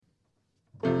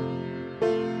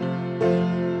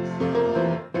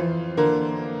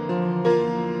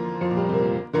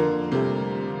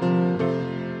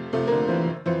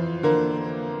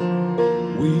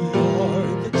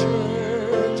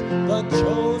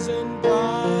risen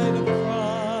bride of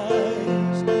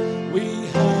Christ. We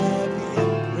have the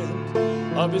imprint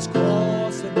of His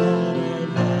cross upon our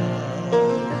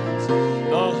lives.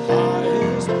 The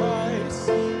highest price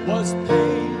was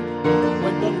paid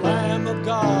when the Lamb of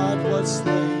God was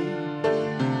slain.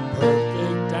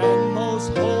 Perfect and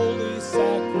most holy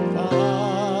sacrifice.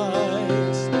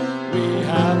 We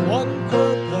have one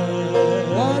purpose,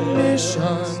 one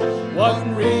mission,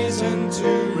 one reason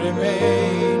to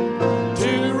remain,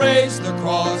 to raise the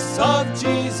cross of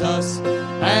Jesus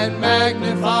and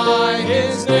magnify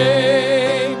His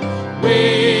name.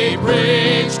 We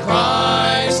preach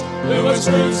Christ, who was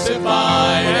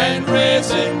crucified and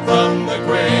risen from the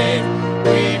grave.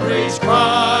 We preach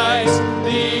Christ,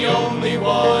 the only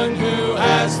one who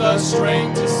has the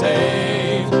strength to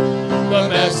save. The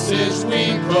message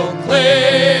we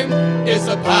proclaim is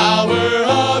the power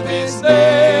of His name.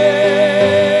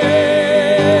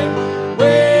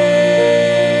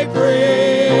 We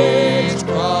preach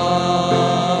Christ.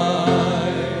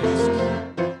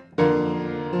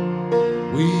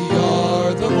 We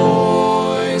are the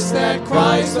voice that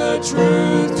cries the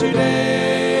truth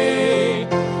today,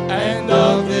 and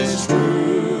of this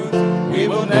truth we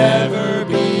will never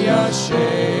be ashamed.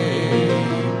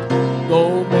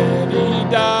 Though many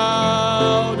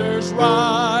doubters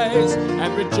rise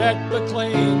and reject the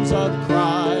claims of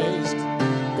Christ,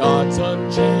 God's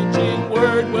unchanging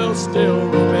word will still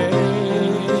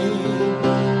remain.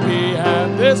 We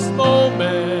have this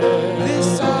moment,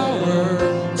 this hour,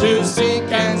 to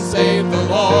seek and save the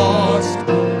lost,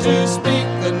 to speak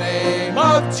the name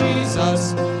of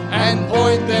Jesus and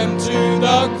point them to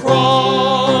the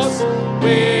cross.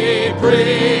 We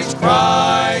preach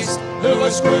Christ, who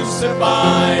was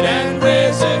crucified and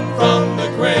risen from the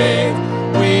grave.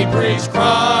 We preach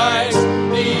Christ,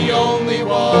 the only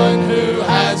one who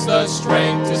has the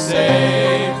strength to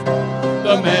save.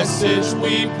 The message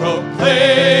we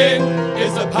proclaim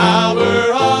is the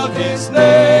power of His name.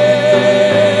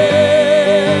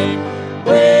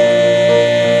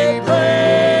 We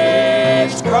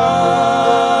preach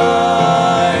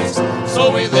Christ, so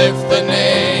we lift the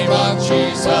name of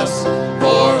Jesus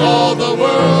for all the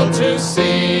world to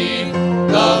see.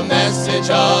 The message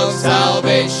of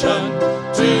salvation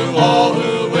to all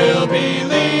who will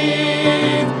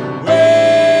believe.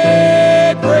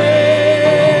 We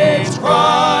preach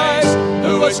Christ,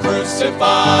 who was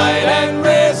crucified and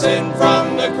risen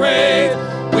from the grave.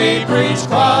 We preach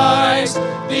Christ,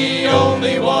 the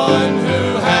only one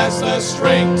who has the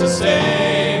strength to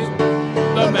save.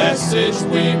 The message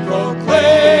we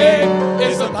proclaim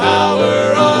is the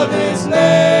power of His name.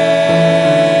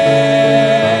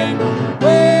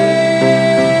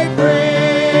 We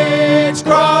preach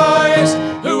Christ,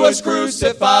 who was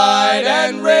crucified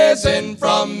and risen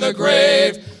from the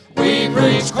grave. We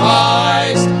preach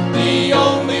Christ, the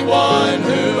only one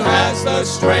who has the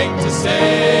strength to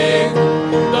save.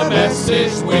 The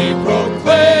message we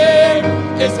proclaim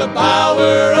is the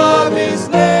power of His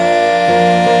name.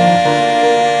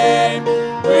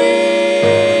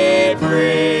 We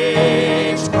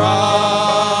preach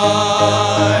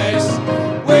Christ.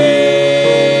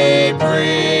 We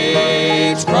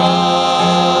preach Christ.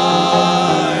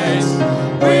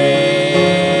 We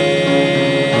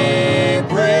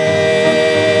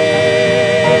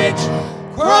preach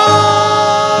Christ.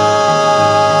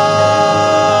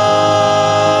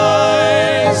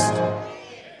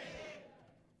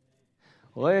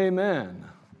 Well, amen.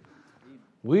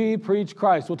 We preach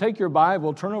Christ. Well, take your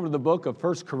Bible, turn over to the book of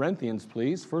 1 Corinthians,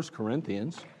 please. 1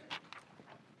 Corinthians.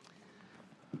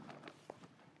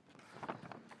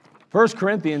 1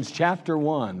 Corinthians chapter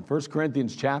 1. 1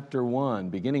 Corinthians chapter 1,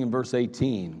 beginning in verse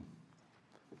 18.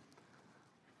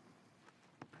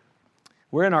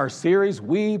 We're in our series,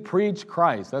 We Preach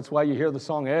Christ. That's why you hear the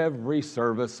song every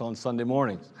service on Sunday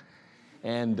mornings.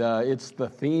 And it's the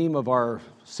theme of our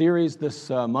series this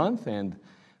month, and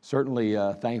certainly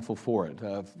thankful for it.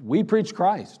 We preach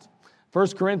Christ. 1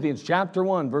 Corinthians chapter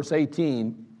 1, verse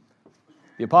 18.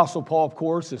 The Apostle Paul, of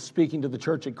course, is speaking to the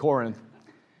church at Corinth.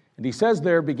 And he says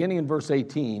there, beginning in verse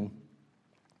 18,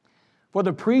 "For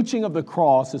the preaching of the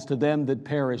cross is to them that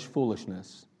perish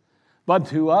foolishness, but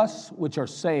to us which are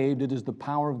saved it is the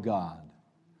power of God.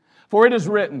 For it is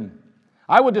written,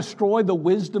 I will destroy the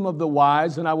wisdom of the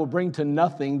wise, and I will bring to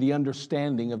nothing the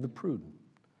understanding of the prudent.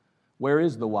 Where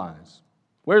is the wise?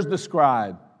 Where's the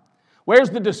scribe?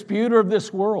 Where's the disputer of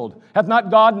this world? Hath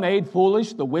not God made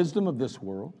foolish the wisdom of this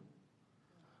world?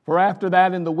 For after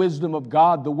that, in the wisdom of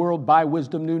God, the world by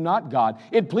wisdom knew not God.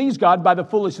 It pleased God by the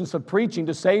foolishness of preaching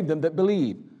to save them that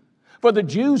believe. For the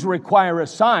Jews require a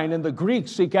sign, and the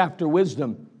Greeks seek after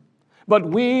wisdom. But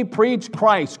we preach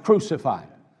Christ crucified,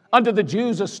 Unto the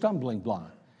Jews a stumbling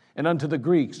block, and unto the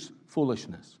Greeks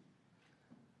foolishness.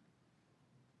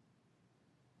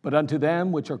 But unto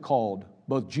them which are called,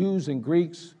 both Jews and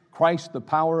Greeks, Christ the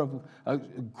power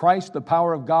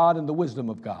of God and the wisdom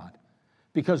of God.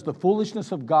 Because the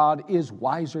foolishness of God is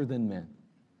wiser than men,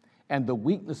 and the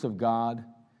weakness of God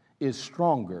is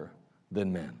stronger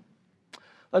than men.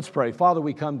 Let's pray. Father,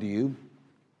 we come to you.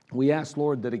 We ask,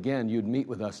 Lord, that again you'd meet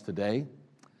with us today.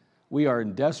 We are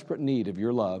in desperate need of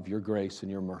your love, your grace,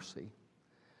 and your mercy.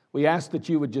 We ask that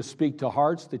you would just speak to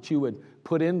hearts, that you would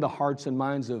put in the hearts and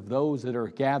minds of those that are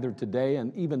gathered today,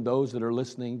 and even those that are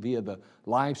listening via the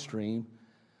live stream.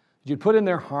 You'd put in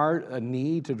their heart a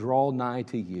need to draw nigh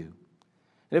to you.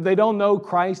 And if they don't know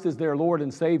Christ as their Lord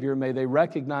and Savior, may they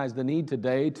recognize the need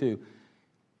today to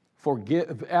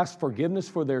ask forgiveness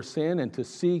for their sin and to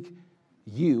seek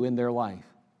you in their life,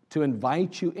 to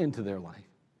invite you into their life.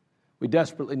 We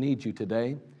desperately need you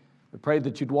today. We pray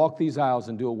that you'd walk these aisles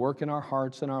and do a work in our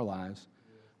hearts and our lives.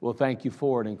 We'll thank you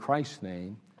for it in Christ's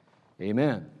name.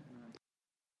 Amen.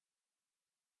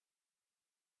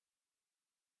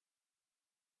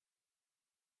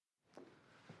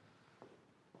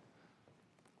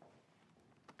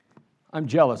 I'm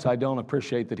jealous. I don't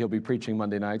appreciate that he'll be preaching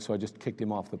Monday night, so I just kicked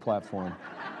him off the platform.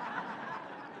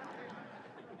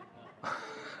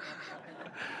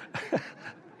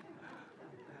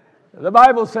 The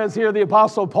Bible says here, the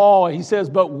Apostle Paul, he says,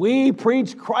 but we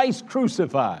preach Christ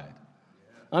crucified,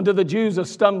 unto the Jews a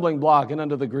stumbling block, and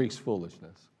unto the Greeks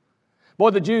foolishness. Boy,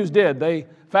 the Jews did. They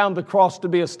found the cross to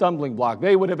be a stumbling block.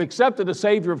 They would have accepted a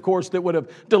Savior, of course, that would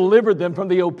have delivered them from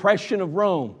the oppression of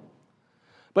Rome.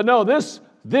 But no, this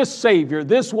Savior,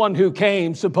 this one who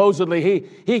came, supposedly,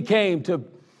 he came to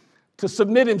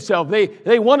submit himself.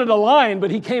 They wanted a lion, but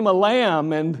he came a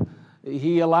lamb, and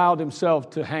he allowed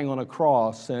himself to hang on a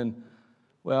cross. And,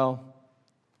 well,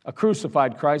 a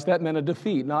crucified Christ, that meant a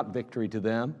defeat, not victory to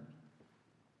them.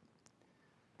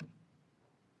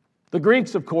 The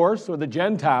Greeks, of course, or the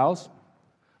Gentiles,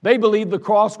 they believed the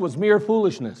cross was mere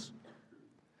foolishness.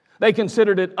 They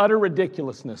considered it utter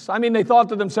ridiculousness. I mean, they thought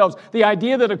to themselves, the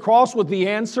idea that a cross was the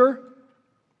answer,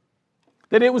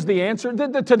 that it was the answer,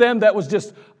 to them that was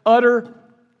just utter,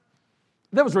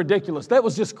 that was ridiculous. That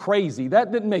was just crazy.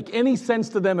 That didn't make any sense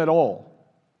to them at all.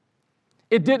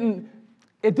 It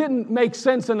didn't make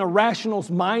sense in a rational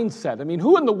mindset. I mean,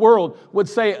 who in the world would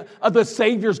say the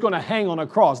Savior's going to hang on a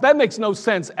cross? That makes no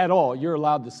sense at all. You're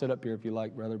allowed to sit up here if you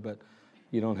like, brother, but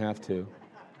you don't have to.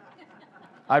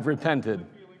 I've repented.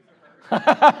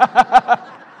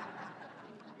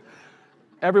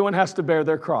 Everyone has to bear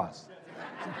their cross.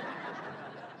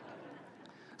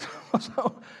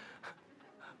 So,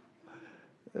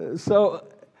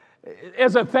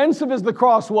 as offensive as the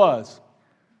cross was,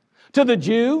 to the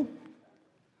Jew,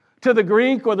 to the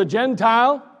Greek or the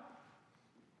Gentile,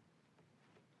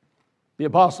 the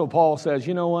Apostle Paul says,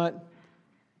 you know what?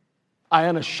 I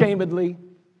unashamedly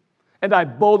and I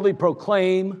boldly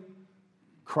proclaim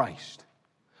Christ.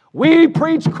 We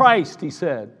preach Christ, he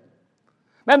said.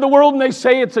 Man, the world may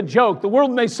say it's a joke. The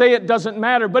world may say it doesn't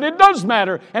matter, but it does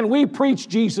matter. And we preach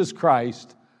Jesus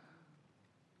Christ.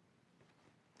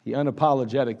 He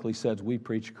unapologetically says, we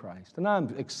preach Christ. And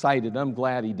I'm excited. I'm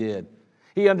glad he did.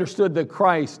 He understood that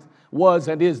Christ was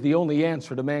and is the only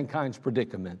answer to mankind's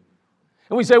predicament.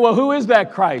 And we say, well, who is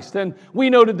that Christ? And we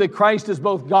noted that Christ is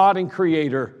both God and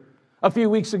Creator. A few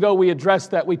weeks ago, we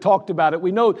addressed that. We talked about it.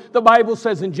 We know the Bible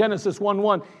says in Genesis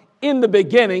 1:1, in the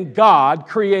beginning, God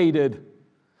created.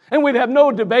 And we'd have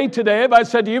no debate today if I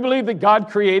said, do you believe that God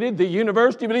created the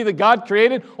universe? Do you believe that God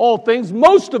created all things?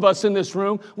 Most of us in this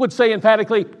room would say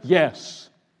emphatically, yes.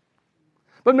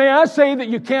 But may I say that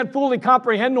you can't fully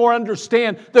comprehend nor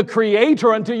understand the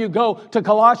Creator until you go to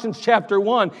Colossians chapter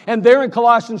 1. And there in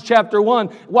Colossians chapter 1,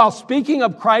 while speaking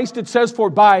of Christ, it says,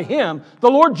 for by Him, the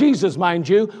Lord Jesus, mind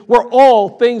you, were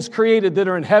all things created that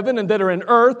are in heaven and that are in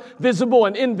earth, visible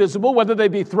and invisible, whether they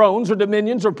be thrones or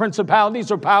dominions or principalities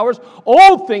or powers.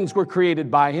 All things were created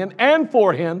by Him and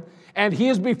for Him, and He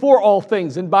is before all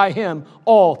things, and by Him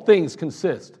all things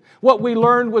consist. What we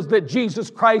learned was that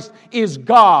Jesus Christ is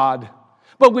God.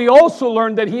 But we also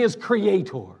learned that He is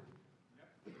Creator.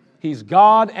 He's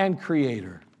God and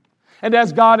Creator. And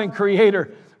as God and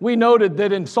Creator, we noted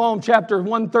that in Psalm chapter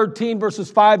 113,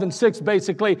 verses 5 and 6,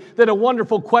 basically, that a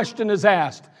wonderful question is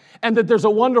asked. And that there's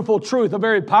a wonderful truth, a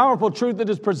very powerful truth that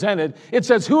is presented. It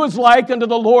says, who is like unto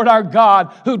the Lord our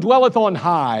God, who dwelleth on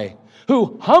high,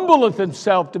 who humbleth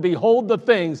Himself to behold the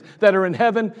things that are in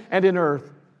heaven and in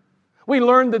earth. We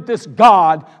learned that this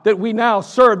God that we now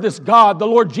serve, this God, the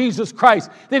Lord Jesus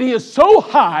Christ, that He is so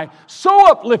high, so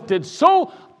uplifted,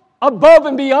 so above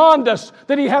and beyond us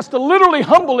that He has to literally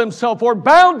humble Himself or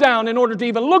bow down in order to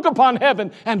even look upon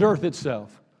heaven and earth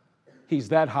itself. He's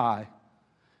that high.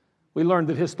 We learned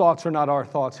that His thoughts are not our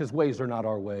thoughts. His ways are not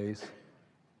our ways.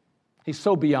 He's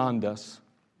so beyond us.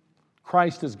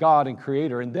 Christ is God and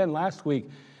Creator. And then last week,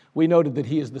 we noted that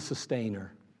He is the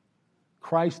sustainer.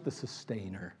 Christ the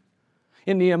sustainer.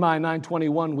 In Nehemiah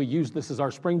 9:21, we use this as our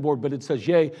springboard, but it says,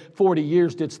 Yea, 40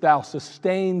 years didst thou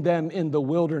sustain them in the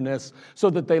wilderness,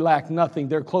 so that they lacked nothing.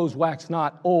 Their clothes waxed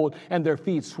not old, and their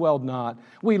feet swelled not.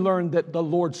 We learned that the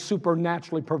Lord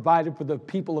supernaturally provided for the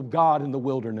people of God in the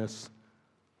wilderness.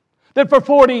 That for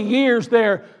 40 years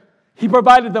there, He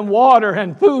provided them water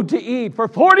and food to eat. For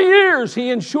 40 years, He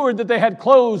ensured that they had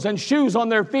clothes and shoes on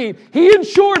their feet. He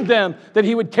ensured them that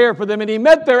He would care for them, and He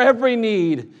met their every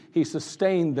need. He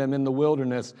sustained them in the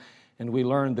wilderness, and we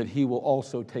learned that He will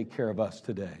also take care of us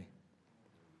today.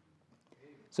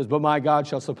 It says, But my God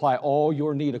shall supply all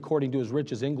your need according to His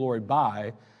riches in glory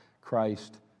by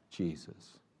Christ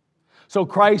Jesus. So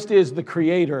Christ is the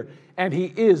Creator, and He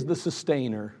is the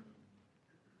sustainer.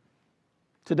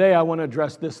 Today I want to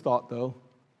address this thought, though,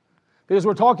 because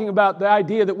we're talking about the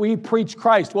idea that we preach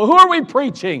Christ. Well, who are we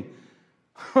preaching?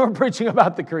 We're preaching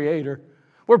about the Creator.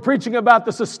 We're preaching about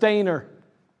the sustainer.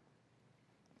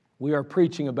 We are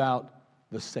preaching about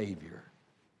the Savior.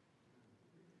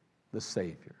 The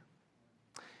Savior.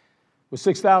 It was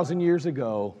 6,000 years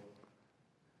ago,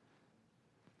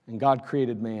 and God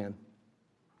created man.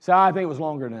 So I think it was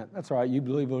longer than that. That's all right. You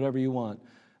believe whatever you want,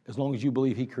 as long as you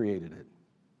believe He created it.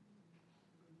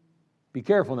 Be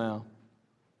careful now.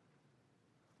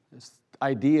 This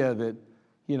idea that,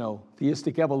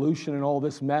 theistic evolution and all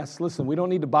this mess. Listen, we don't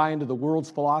need to buy into the world's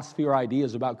philosophy or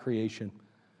ideas about creation.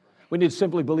 We need to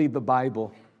simply believe the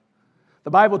Bible. The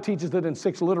Bible teaches that in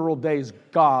 6 literal days,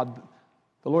 God,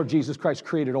 the Lord Jesus Christ,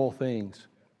 created all things.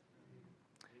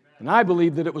 And I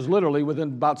believe that it was literally within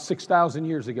about 6,000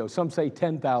 years ago. Some say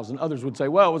 10,000. Others would say,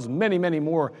 well, it was many, many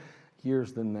more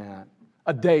years than that.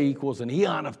 A day equals an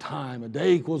eon of time. A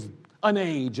day equals an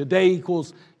age. A day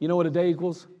equals, you know what a day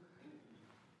equals?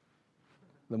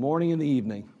 The morning and the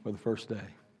evening were the first day.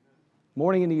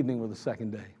 Morning and evening were the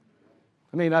second day.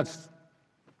 I mean, that's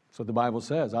what the Bible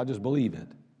says. I just believe it.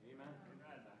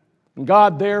 And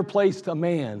God there placed a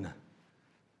man.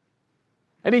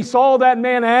 And He saw that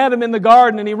man, Adam, in the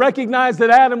garden, and He recognized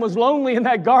that Adam was lonely in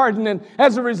that garden. And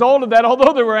as a result of that,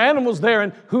 although there were animals there,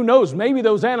 and who knows, maybe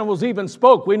those animals even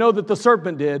spoke. We know that the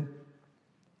serpent did.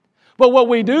 But what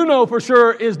we do know for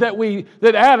sure is that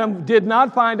Adam did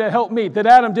not find a helpmeet, that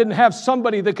Adam didn't have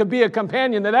somebody that could be a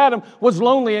companion, that Adam was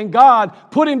lonely, and God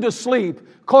put him to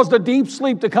sleep, caused a deep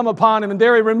sleep to come upon him, and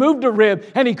there He removed a rib,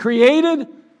 and He created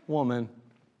woman.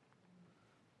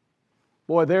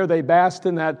 Boy, there they basked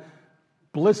in that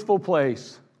blissful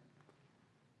place,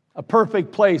 a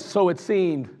perfect place, so it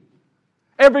seemed,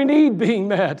 every need being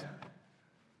met.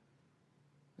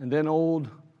 And then old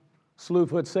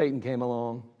slewfoot Satan came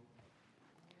along,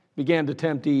 began to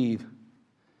tempt Eve,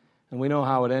 and we know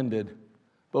how it ended.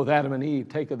 Both Adam and Eve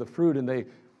take of the fruit, and they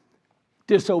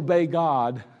disobey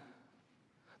God.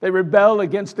 They rebel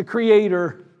against the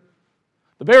Creator.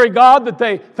 The very God that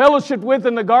they fellowshiped with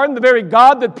in the garden, the very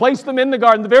God that placed them in the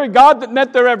garden, the very God that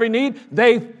met their every need,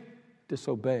 they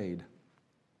disobeyed.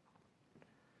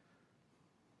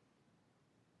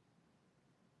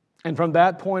 And from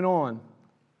that point on,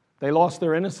 they lost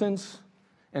their innocence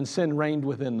and sin reigned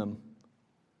within them.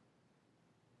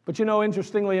 But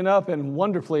interestingly enough and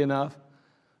wonderfully enough,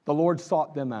 the Lord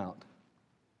sought them out.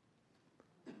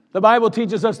 The Bible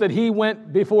teaches us that He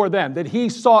went before them, that He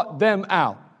sought them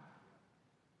out.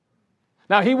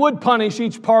 Now, He would punish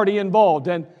each party involved,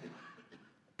 and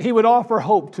He would offer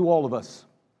hope to all of us.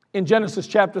 In Genesis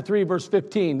chapter 3, verse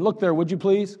 15, look there, would you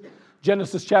please?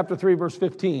 Genesis chapter 3, verse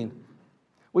 15.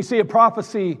 We see a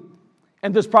prophecy,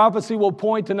 and this prophecy will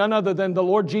point to none other than the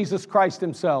Lord Jesus Christ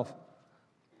Himself.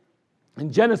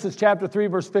 In Genesis chapter 3,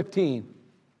 verse 15.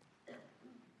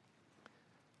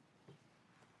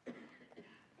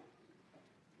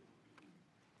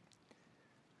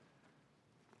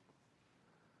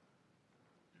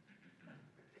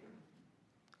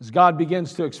 As God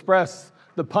begins to express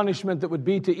the punishment that would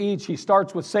be to each, He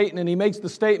starts with Satan, and He makes the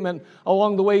statement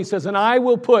along the way. He says, and I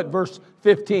will put, verse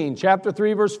 15, chapter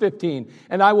 3, verse 15,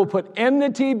 and I will put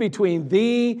enmity between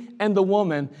thee and the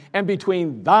woman, and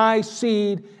between thy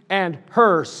seed and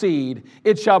her seed.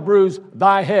 It shall bruise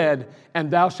thy head,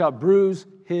 and thou shalt bruise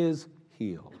his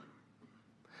heel.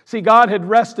 See, God had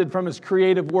rested from His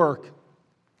creative work.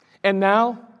 And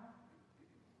now,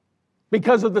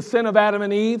 because of the sin of Adam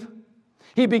and Eve,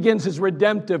 He begins His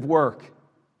redemptive work.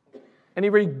 And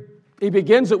He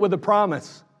begins it with a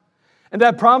promise. And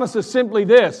that promise is simply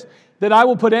this, that I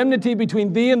will put enmity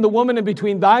between thee and the woman, and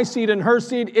between thy seed and her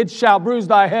seed. It shall bruise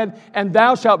thy head, and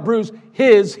thou shalt bruise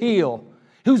his heel.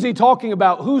 Who's he talking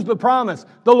about? Who's the promise?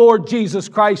 The Lord Jesus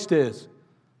Christ is.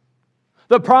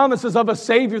 The promises of a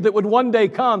Savior that would one day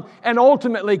come and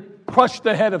ultimately crush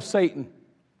the head of Satan.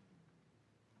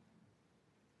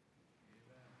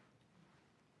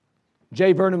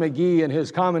 J. Vernon McGee, in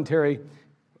his commentary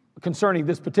concerning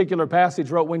this particular passage,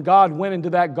 wrote, when God went into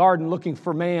that garden looking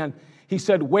for man, He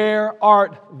said, where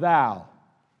art thou?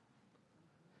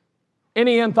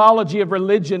 Any anthology of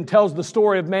religion tells the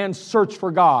story of man's search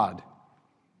for God.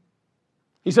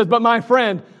 He says, but my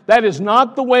friend, that is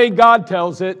not the way God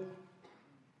tells it.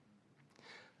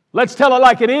 Let's tell it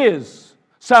like it is.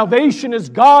 Salvation is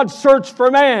God's search for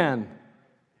man.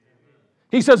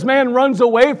 He says man runs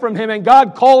away from Him and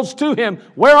God calls to him,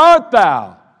 where art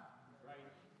thou?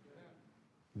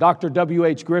 Dr.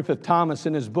 W.H. Griffith Thomas,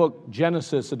 in his book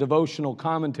Genesis, a devotional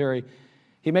commentary,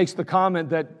 he makes the comment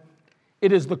that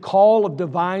it is the call of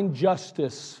divine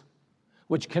justice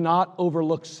which cannot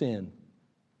overlook sin.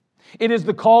 It is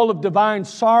the call of divine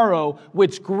sorrow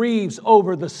which grieves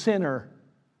over the sinner.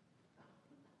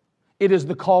 It is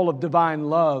the call of divine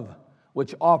love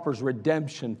which offers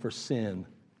redemption for sin.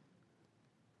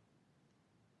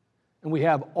 And we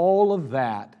have all of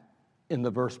that in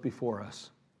the verse before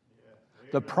us.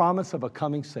 The promise of a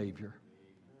coming Savior.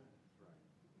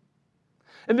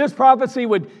 And this prophecy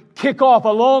would kick off a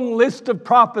long list of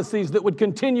prophecies that would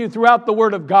continue throughout the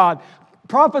Word of God.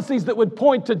 Prophecies that would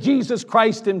point to Jesus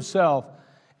Christ Himself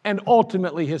and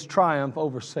ultimately His triumph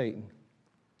over Satan.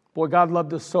 Boy, God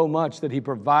loved us so much that He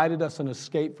provided us an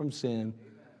escape from sin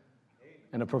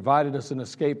and provided us an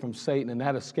escape from Satan, and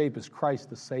that escape is Christ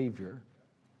the Savior.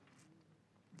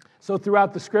 So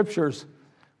throughout the Scriptures,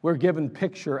 we're given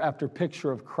picture after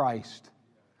picture of Christ.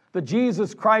 The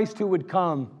Jesus Christ who would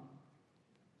come.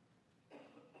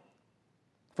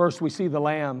 First, we see the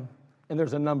Lamb, and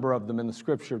there's a number of them in the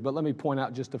Scripture, but let me point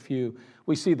out just a few.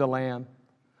 We see the Lamb.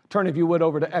 Turn, if you would,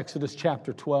 over to Exodus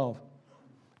chapter 12.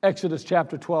 Exodus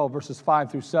chapter 12, verses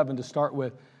 5 through 7 to start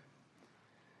with.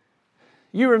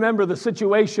 You remember the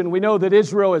situation. We know that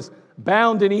Israel is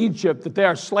bound in Egypt, that they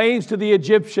are slaves to the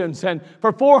Egyptians, and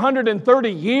for 430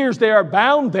 years they are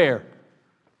bound there.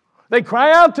 They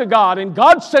cry out to God, and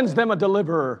God sends them a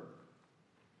deliverer.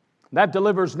 That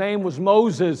deliverer's name was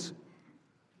Moses.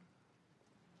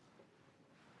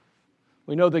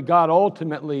 We know that God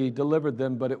ultimately delivered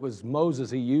them, but it was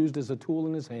Moses He used as a tool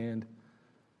in His hand.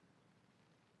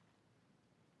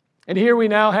 And here we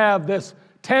now have this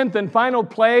 10th and final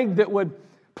plague that would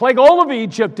plague all of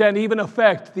Egypt and even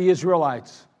affect the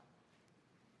Israelites.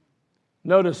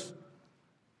 Notice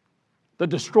the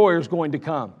destroyer is going to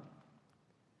come.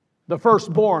 The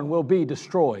firstborn will be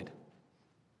destroyed.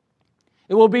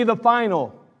 It will be the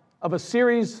final of a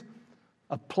series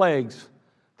of plagues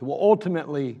that will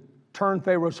ultimately turn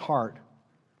Pharaoh's heart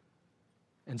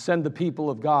and send the people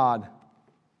of God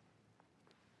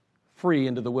free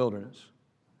into the wilderness.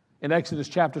 In Exodus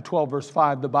chapter 12, verse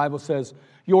 5, the Bible says,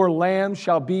 your lamb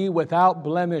shall be without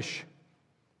blemish.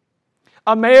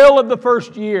 A male of the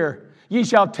first year, ye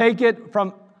shall take it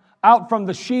out from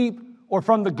the sheep or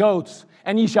from the goats,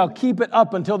 and ye shall keep it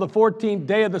up until the 14th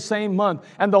day of the same month.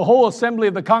 And the whole assembly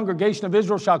of the congregation of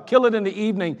Israel shall kill it in the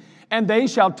evening, and they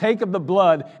shall take of the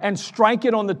blood and strike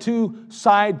it on the two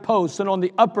side posts and on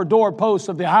the upper door posts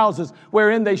of the houses,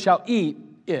 wherein they shall eat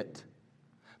it.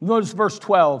 Notice verse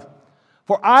 12.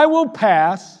 For I will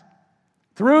pass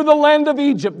through the land of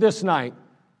Egypt this night,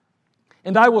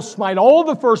 and I will smite all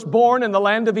the firstborn in the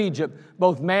land of Egypt,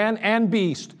 both man and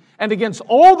beast, and against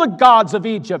all the gods of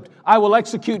Egypt I will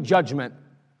execute judgment.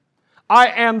 I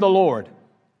am the Lord.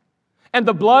 And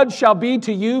the blood shall be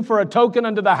to you for a token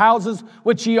unto the houses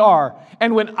which ye are.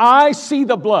 And when I see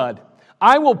the blood,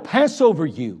 I will pass over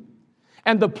you,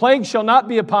 and the plague shall not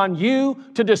be upon you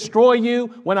to destroy you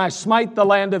when I smite the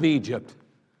land of Egypt.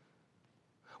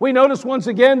 We notice once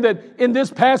again that in this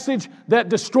passage that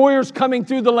destroyer's coming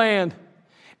through the land,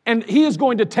 and he is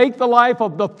going to take the life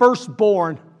of the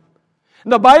firstborn.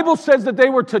 And the Bible says that they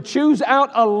were to choose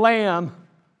out a lamb,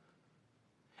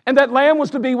 and that lamb was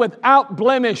to be without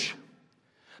blemish.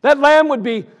 That lamb would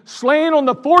be slain on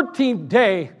the 14th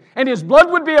day, and his blood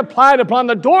would be applied upon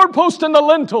the doorpost and the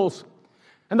lintels.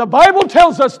 And the Bible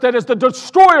tells us that as the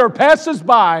destroyer passes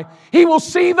by, he will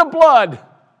see the blood,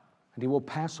 and he will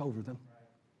pass over them.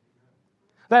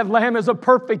 That lamb is a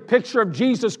perfect picture of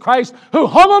Jesus Christ, who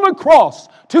hung on a cross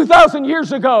 2,000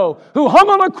 years ago, who hung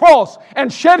on a cross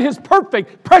and shed His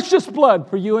perfect, precious blood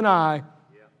for you and I.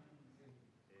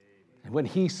 And when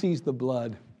He sees the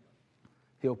blood,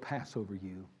 He'll pass over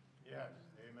you. Yes.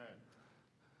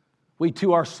 We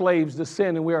too are slaves to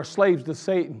sin and we are slaves to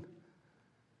Satan.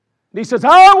 And he says,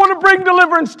 I want to bring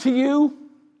deliverance to you.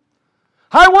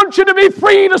 I want you to be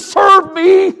free to serve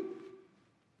me. And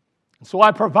so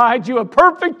I provide you a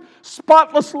perfect,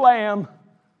 spotless lamb,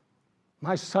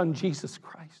 my Son, Jesus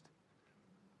Christ.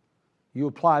 You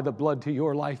apply the blood to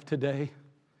your life today,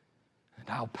 and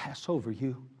I'll pass over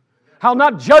you. I'll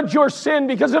not judge your sin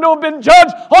because it will have been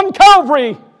judged on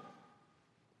Calvary.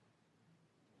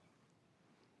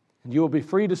 And you will be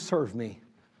free to serve me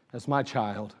as my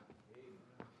child,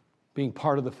 being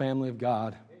part of the family of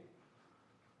God.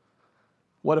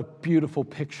 What a beautiful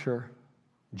picture.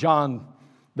 John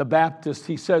the Baptist,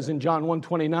 he says in John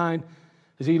 1:29,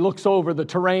 as he looks over the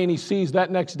terrain, he sees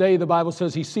that next day, the Bible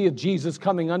says, he seeth Jesus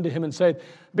coming unto him and said,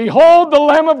 Behold the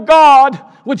Lamb of God,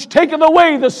 which taketh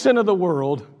away the sin of the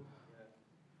world.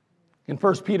 In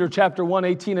 1 Peter chapter 1,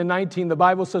 18 and 19, the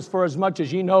Bible says, For as much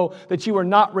as ye know that you were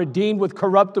not redeemed with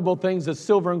corruptible things as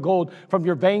silver and gold from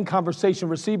your vain conversation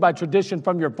received by tradition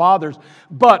from your fathers,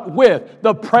 but with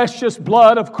the precious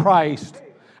blood of Christ,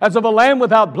 as of a lamb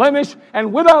without blemish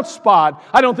and without spot.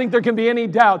 I don't think there can be any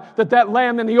doubt that that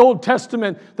lamb in the Old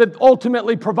Testament that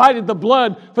ultimately provided the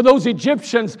blood for those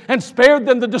Egyptians and spared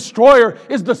them the destroyer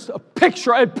is the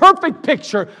picture, a perfect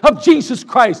picture of Jesus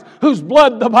Christ, whose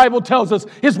blood, the Bible tells us,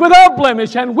 is without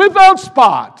blemish and without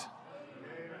spot.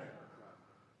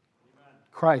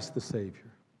 Christ the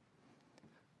Savior.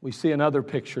 We see another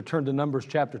picture. Turn to Numbers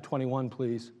chapter 21,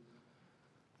 please.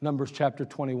 Numbers chapter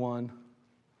 21.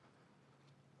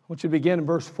 I want you to begin in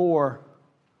verse 4. We'll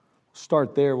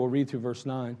start there. We'll read through verse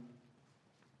 9.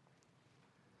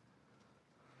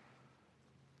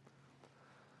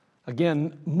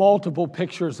 Again, multiple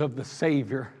pictures of the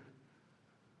Savior.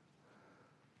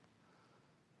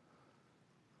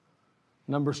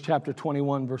 Numbers chapter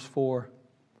 21, verse 4.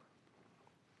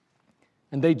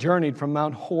 And they journeyed from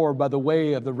Mount Hor by the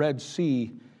way of the Red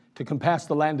Sea to compass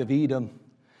the land of Edom.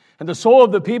 And the soul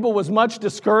of the people was much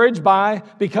discouraged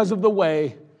because of the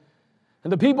way.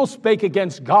 And the people spake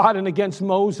against God and against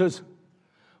Moses.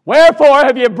 Wherefore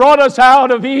have ye brought us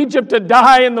out of Egypt to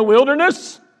die in the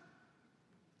wilderness?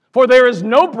 For there is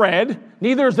no bread,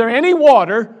 neither is there any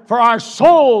water, for our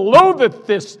soul loatheth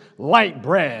this light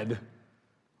bread.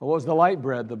 What was the light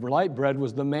bread? The light bread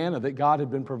was the manna that God had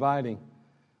been providing.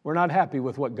 We're not happy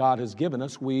with what God has given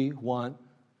us. We want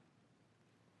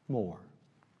more.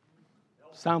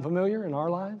 Sound familiar in our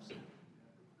lives?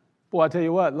 Boy, I tell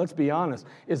you what, let's be honest.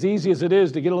 As easy as it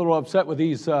is to get a little upset with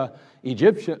these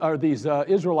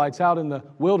Israelites out in the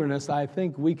wilderness, I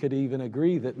think we could even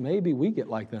agree that maybe we get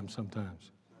like them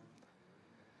sometimes.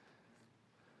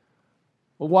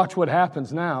 Well, watch what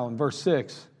happens now in verse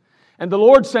 6. And the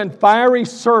Lord sent fiery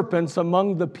serpents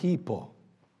among the people,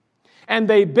 and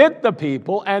they bit the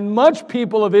people, and much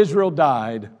people of Israel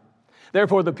died.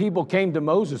 Therefore the people came to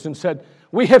Moses and said,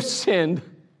 We have sinned.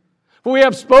 For we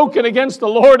have spoken against the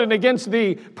Lord and against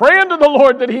thee. Pray unto the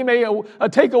Lord that he may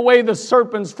take away the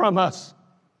serpents from us.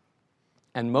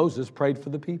 And Moses prayed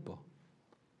for the people.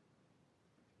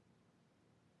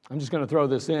 I'm just going to throw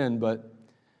this in, but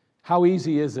how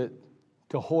easy is it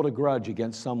to hold a grudge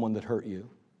against someone that hurt you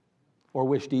or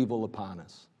wished evil upon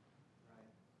us?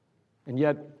 And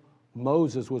yet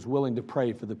Moses was willing to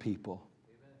pray for the people,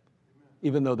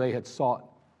 even though they had sought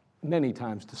many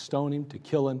times to stone him, to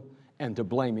kill him, and to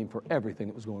blame him for everything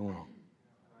that was going wrong.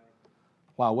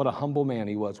 Wow, what a humble man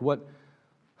he was. What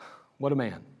a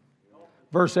man.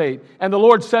 Verse 8, And the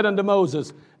Lord said unto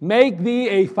Moses, Make thee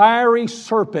a fiery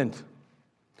serpent,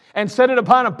 and set it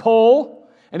upon a pole,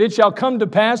 and it shall come to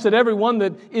pass that every one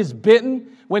that is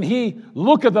bitten, when he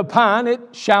looketh upon it,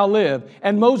 shall live.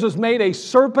 And Moses made a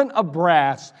serpent of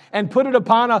brass, and put it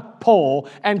upon a pole,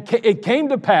 and it came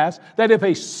to pass that if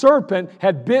a serpent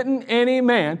had bitten any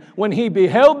man, when he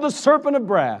beheld the serpent of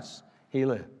brass, he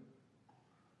lived.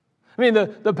 I mean,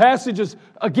 the passages,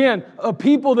 again, of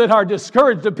people that are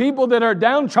discouraged, of people that are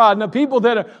downtrodden, of people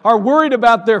that are worried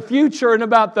about their future and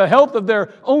about the health of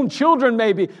their own children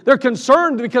maybe. They're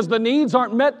concerned because the needs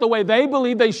aren't met the way they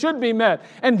believe they should be met.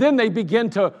 And then they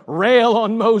begin to rail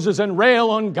on Moses and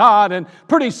rail on God. And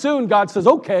pretty soon God says,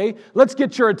 okay, let's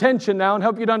get your attention now and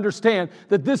help you to understand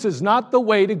that this is not the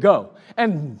way to go.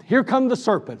 And here come the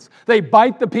serpents. They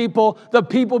bite the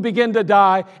people begin to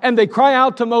die, and they cry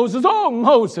out to Moses, Oh,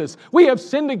 Moses, we have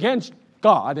sinned against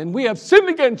God, and we have sinned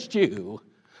against you.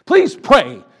 Please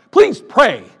pray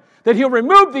that he'll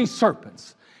remove these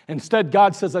serpents. Instead,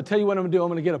 God says, I tell you what I'm going to do. I'm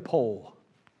going to get a pole,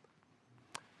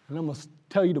 and I'm going to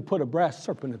tell you to put a brass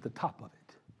serpent at the top of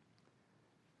it.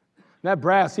 And that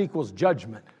brass equals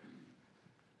judgment.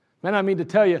 Man, I mean to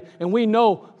tell you, and we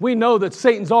know that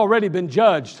Satan's already been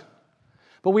judged.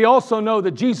 But we also know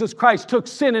that Jesus Christ took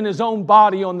sin in His own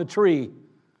body on the tree.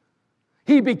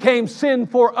 He became sin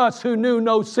for us who knew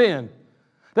no sin,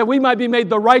 that we might be made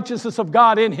the righteousness of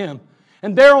God in Him.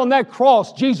 And there on that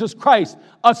cross, Jesus Christ,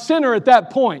 a sinner at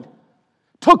that point,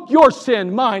 took your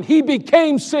sin, mine. He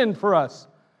became sin for us.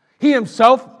 He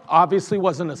Himself obviously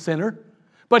wasn't a sinner,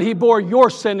 but He bore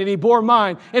your sin and He bore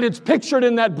mine. And it's pictured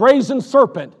in that brazen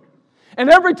serpent.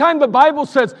 And every time the Bible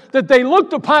says that they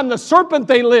looked upon the serpent,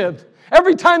 they lived.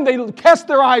 Every time they cast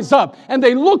their eyes up and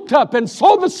they looked up and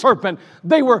saw the serpent,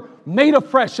 they were made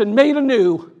afresh and made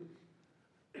anew.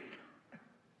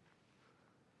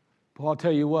 But I'll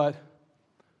tell you what,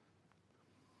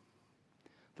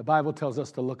 the Bible tells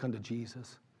us to look unto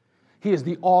Jesus. He is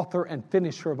the author and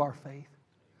finisher of our faith.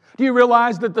 Do you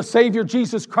realize that the Savior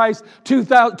Jesus Christ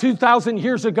 2,000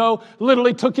 years ago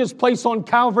literally took His place on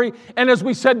Calvary and, as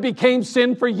we said, became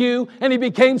sin for you and He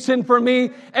became sin for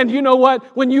me? And you know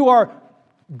what? When you are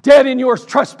dead in your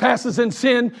trespasses and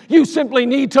sin, you simply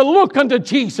need to look unto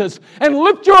Jesus and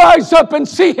lift your eyes up and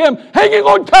see Him hanging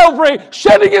on Calvary,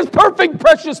 shedding His perfect,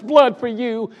 precious blood for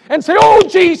you, and say, "Oh,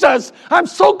 Jesus, I'm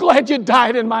so glad you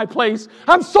died in my place.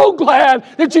 I'm so glad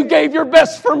that you gave your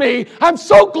best for me. I'm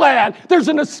so glad there's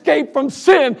an escape from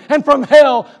sin and from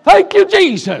hell. Thank you,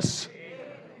 Jesus."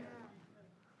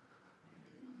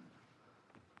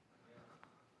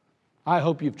 I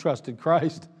hope you've trusted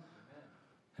Christ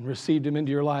and received Him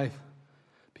into your life,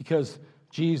 because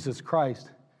Jesus Christ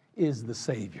is the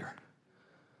Savior.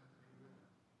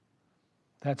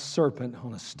 That serpent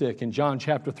on a stick. In John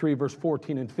chapter 3, verse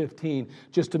 14 and 15,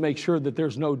 just to make sure that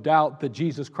there's no doubt that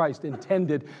Jesus Christ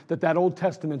intended that Old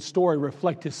Testament story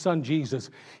reflect His Son Jesus,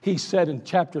 He said in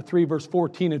chapter 3, verse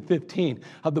 14 and 15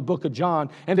 of the book of John,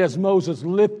 "And as Moses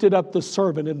lifted up the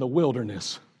serpent in the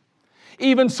wilderness,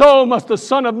 even so must the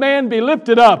Son of Man be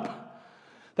lifted up,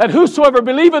 that whosoever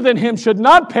believeth in Him should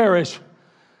not perish,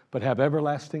 but have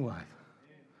everlasting life."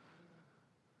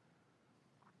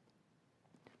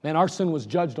 Man, our sin was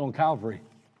judged on Calvary.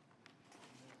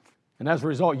 And as a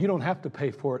result, you don't have to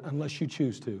pay for it unless you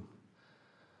choose to.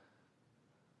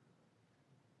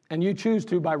 And you choose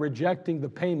to by rejecting the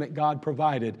payment God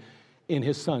provided in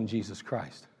His Son, Jesus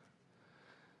Christ.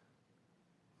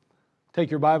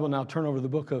 Take your Bible now, turn over to the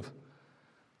book of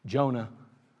Jonah.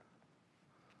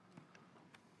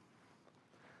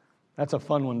 That's a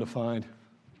fun one to find.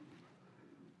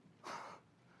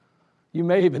 You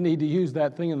may even need to use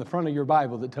that thing in the front of your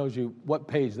Bible that tells you what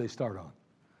page they start on,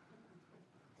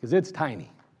 because it's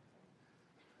tiny.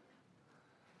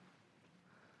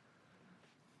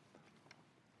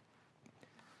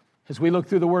 As we look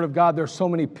through the Word of God, there's so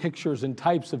many pictures and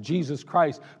types of Jesus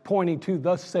Christ pointing to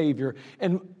the Savior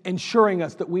and ensuring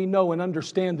us that we know and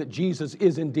understand that Jesus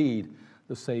is indeed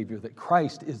the Savior, that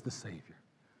Christ is the Savior.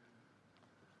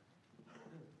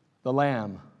 The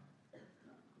lamb,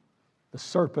 the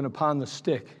serpent upon the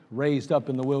stick raised up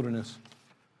in the wilderness.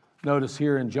 Notice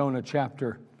here in Jonah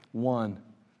chapter 1,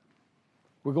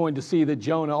 we're going to see that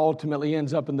Jonah ultimately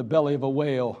ends up in the belly of a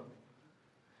whale.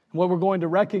 And what we're going to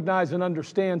recognize and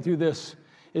understand through this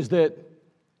is that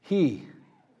He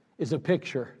is a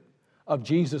picture of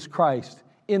Jesus Christ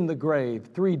in the grave,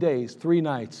 3 days, 3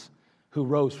 nights, who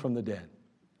rose from the dead.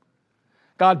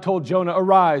 God told Jonah,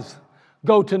 "Arise,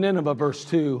 go to Nineveh," verse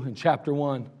 2 in chapter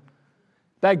 1.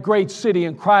 "That great city,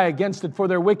 and cry against it, for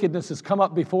their wickedness has come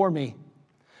up before me."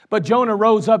 But Jonah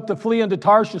rose up to flee unto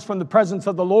Tarshish from the presence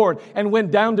of the Lord, and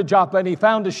went down to Joppa, and he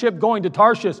found a ship going to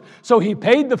Tarshish. So he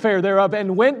paid the fare thereof,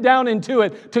 and went down into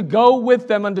it to go with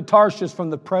them unto Tarshish from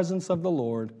the presence of the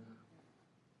Lord.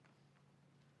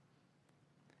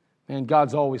 And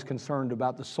God's always concerned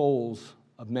about the souls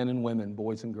of men and women,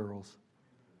 boys and girls.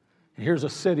 And here's a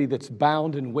city that's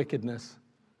bound in wickedness,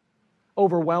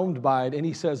 overwhelmed by it, and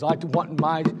He says, "I want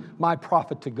my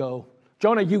prophet to go.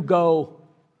 Jonah, you go.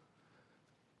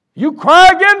 You cry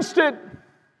against it.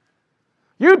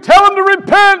 You tell him to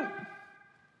repent,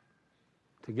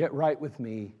 to get right with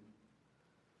me."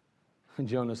 And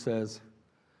Jonah says,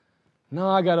 "No,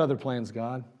 I got other plans,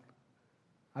 God.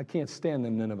 I can't stand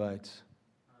them Ninevites."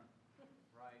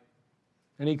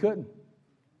 And he couldn't.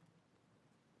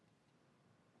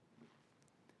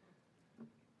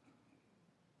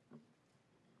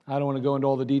 I don't want to go into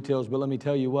all the details, but let me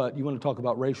tell you what. You want to talk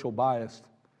about racial bias.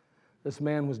 This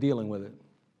man was dealing with it.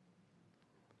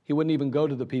 He wouldn't even go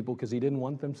to the people because he didn't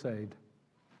want them saved.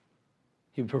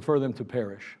 He would prefer them to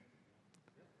perish.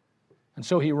 And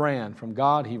so he ran from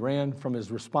God. He ran from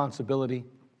his responsibility.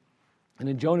 And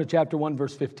in Jonah chapter 1,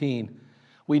 verse 15,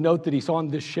 we note that he's on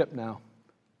this ship now.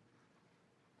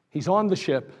 He's on the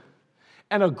ship,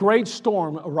 and a great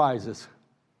storm arises.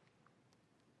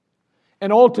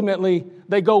 And ultimately,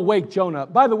 they go wake Jonah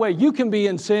up. By the way, you can be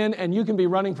in sin and you can be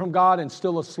running from God and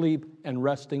still asleep and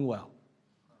resting well.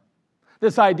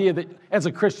 This idea that as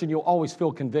a Christian you'll always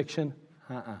feel conviction,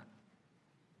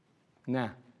 nah.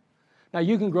 Now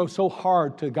you can grow so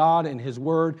hard to God and His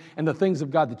Word and the things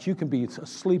of God that you can be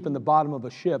asleep in the bottom of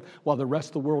a ship while the rest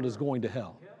of the world is going to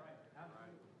hell.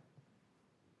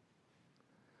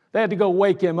 They had to go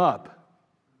wake him up.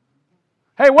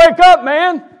 Hey, wake up,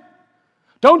 man!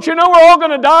 Don't you know we're all going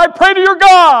to die? Pray to your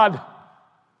God.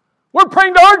 We're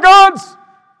praying to our gods.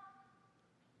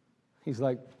 He's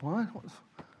like, what?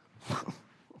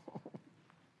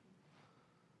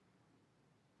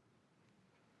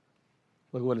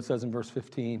 Look at what it says in verse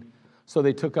 15. So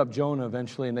they took up Jonah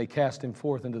eventually and they cast him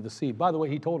forth into the sea. By the way,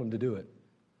 he told him to do it.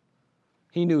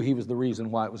 He knew he was the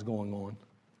reason why it was going on.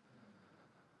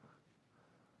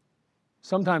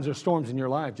 Sometimes there's storms in your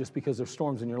life just because there's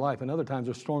storms in your life. And other times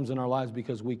there's storms in our lives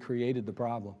because we created the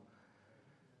problem.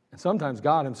 And sometimes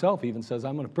God Himself even says,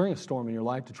 I'm going to bring a storm in your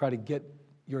life to try to get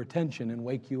your attention and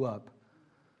wake you up.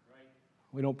 Right.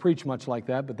 We don't preach much like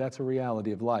that, but that's a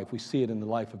reality of life. We see it in the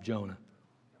life of Jonah.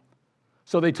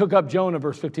 So they took up Jonah,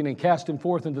 verse 15, and cast him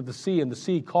forth into the sea, and the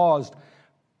sea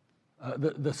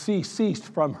the sea ceased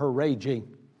from her raging.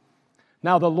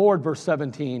 Now the Lord, verse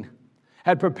 17,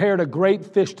 had prepared a great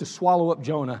fish to swallow up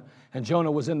Jonah, and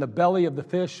Jonah was in the belly of the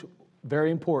fish,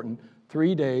 very important,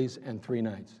 3 days and 3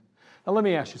 nights. Now let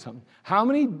me ask you something. How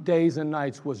many days and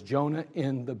nights was Jonah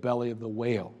in the belly of the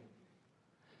whale?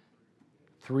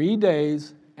 3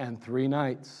 days and 3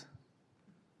 nights.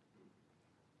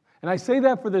 And I say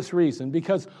that for this reason,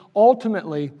 because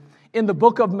ultimately, in the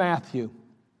book of Matthew,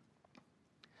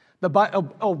 by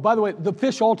the way, the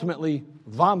fish ultimately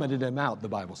vomited him out, the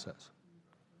Bible says.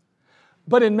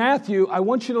 But in Matthew, I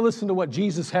want you to listen to what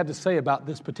Jesus had to say about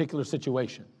this particular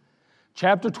situation.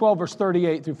 Chapter 12, verse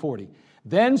 38 through 40.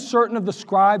 Then certain of the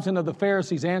scribes and of the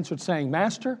Pharisees answered, saying,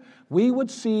 Master, we would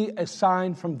see a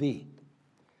sign from thee.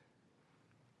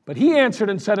 But he answered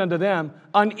and said unto them,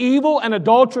 An evil and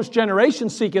adulterous generation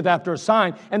seeketh after a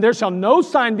sign, and there shall no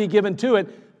sign be given to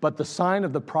it, but the sign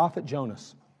of the prophet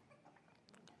Jonas.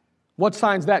 What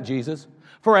sign's that, Jesus?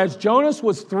 For as Jonas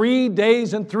was 3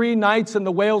 days and 3 nights in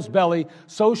the whale's belly,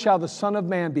 so shall the Son of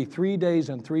Man be 3 days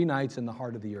and 3 nights in the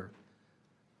heart of the earth.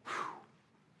 Whew.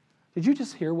 Did you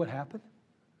just hear what happened?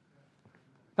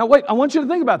 Now wait, I want you to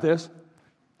think about this.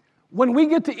 When we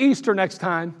get to Easter next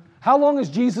time, how long is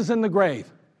Jesus in the grave?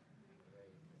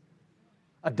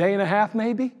 A day and a half,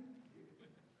 maybe?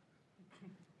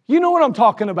 You know what I'm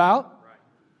talking about.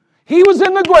 He was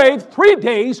in the grave 3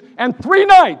 days and 3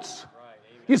 nights.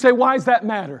 You say, why does that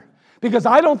matter? Because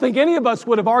I don't think any of us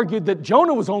would have argued that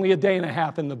Jonah was only a day and a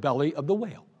half in the belly of the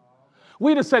whale.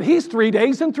 We'd have said he's 3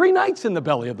 days and 3 nights in the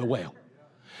belly of the whale.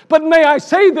 But may I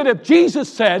say that if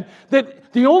Jesus said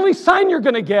that the only sign you're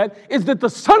going to get is that the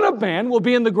Son of Man will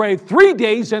be in the grave 3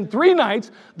 days and 3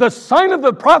 nights, the sign of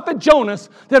the prophet Jonas,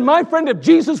 then my friend, if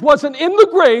Jesus wasn't in the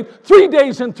grave 3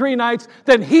 days and 3 nights,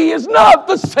 then He is not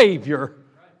the Savior.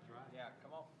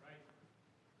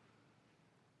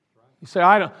 You say,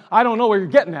 I don't know where you're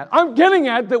getting at. I'm getting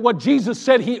at that what Jesus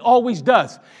said He always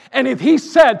does. And if He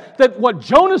said that what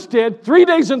Jonas did, 3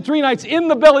 days and 3 nights in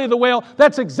the belly of the whale,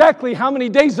 that's exactly how many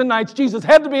days and nights Jesus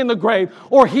had to be in the grave,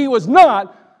 or He was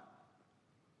not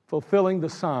fulfilling the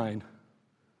sign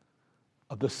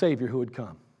of the Savior who had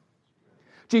come.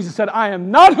 Jesus said, I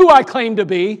am not who I claim to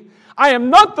be. I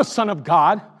am not the Son of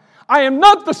God. I am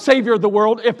not the Savior of the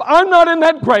world if I'm not in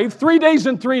that grave 3 days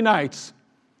and 3 nights.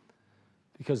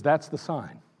 Because that's the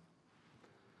sign.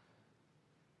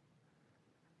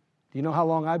 Do you know how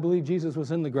long I believe Jesus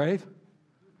was in the grave?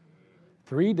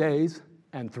 3 days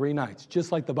and 3 nights,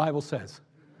 just like the Bible says.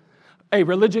 A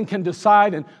religion can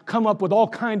decide and come up with all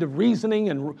kind of reasoning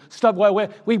and stuff.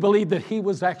 We believe that He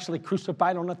was actually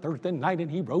crucified on a Thursday night and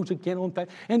He rose again on that,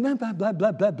 and blah, blah, blah,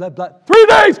 blah, blah, blah, blah. 3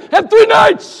 days and 3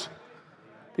 nights!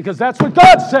 Because that's what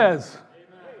God says.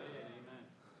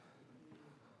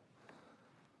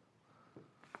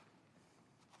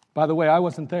 By the way, I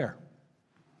wasn't there.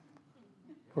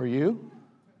 Were you?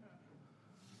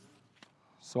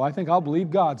 So I think I'll believe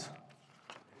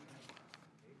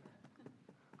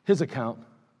His account.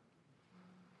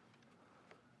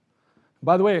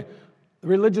 By the way, the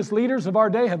religious leaders of our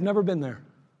day have never been there.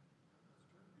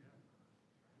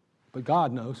 But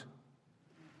God knows.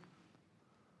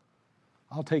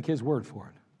 I'll take His word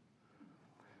for it.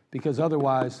 Because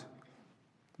otherwise,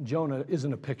 Jonah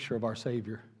isn't a picture of our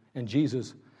Savior. And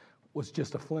Jesus was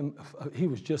just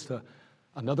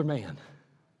another man.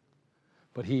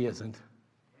 But He isn't.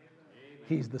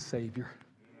 He's the Savior.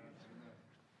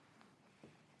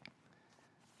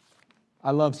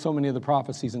 I love so many of the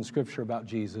prophecies in Scripture about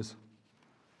Jesus.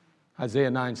 Isaiah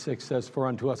 9:6 says, "For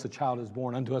unto us a child is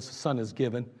born, unto us a son is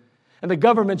given. And the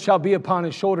government shall be upon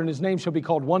his shoulder, and his name shall be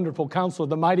called Wonderful Counselor,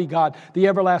 the Mighty God, the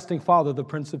Everlasting Father, the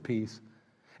Prince of Peace."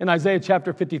 In Isaiah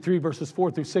chapter 53, verses 4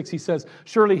 through 6, he says,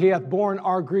 "Surely he hath borne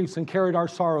our griefs and carried our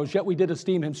sorrows, yet we did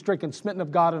esteem him stricken, smitten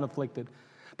of God, and afflicted.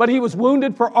 But he was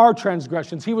wounded for our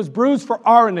transgressions, he was bruised for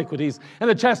our iniquities, and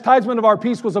the chastisement of our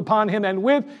peace was upon him, and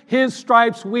with his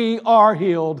stripes we are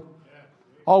healed.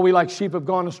 All we like sheep have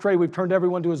gone astray, we've turned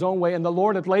everyone to his own way, and the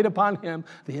Lord hath laid upon him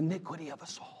the iniquity of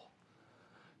us all."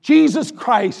 Jesus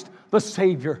Christ, the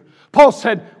Savior. Paul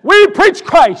said, we preach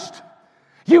Christ.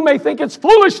 You may think it's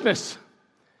foolishness.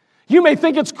 You may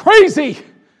think it's crazy.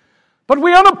 But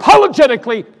we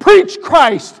unapologetically preach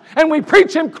Christ, and we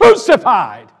preach him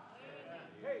crucified.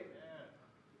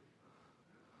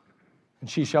 "And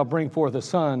she shall bring forth a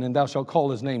son, and thou shalt call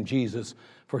his name Jesus,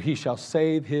 for he shall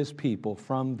save his people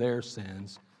from their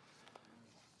sins."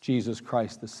 Jesus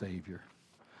Christ the Savior.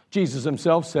 Jesus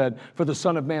himself said, "For the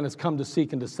Son of Man has come to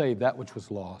seek and to save that which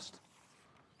was lost."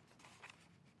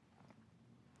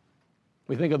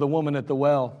 We think of the woman at the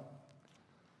well.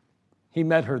 He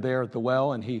met her there at the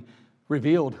well, and he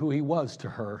revealed who he was to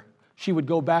her. She would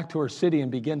go back to her city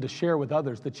and begin to share with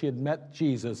others that she had met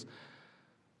Jesus,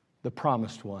 the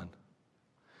promised one.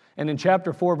 And in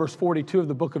chapter 4, verse 42 of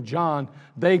the book of John,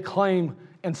 they claim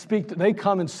and speak, they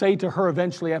come and say to her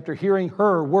eventually after hearing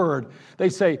her word, they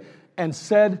said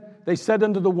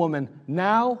unto the woman,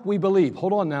 "Now we believe."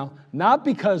 Hold on now. "Not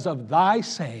because of thy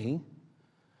saying,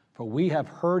 for we have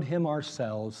heard him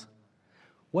ourselves."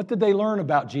 What did they learn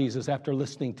about Jesus after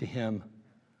listening to him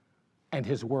and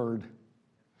his word?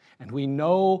 "And we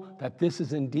know that this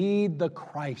is indeed the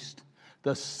Christ,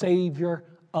 the Savior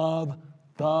of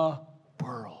the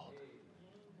world."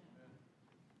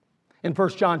 In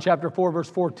 1 John chapter 4, verse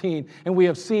 14, "And we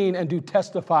have seen and do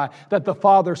testify that the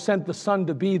Father sent the Son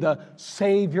to be the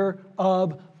Savior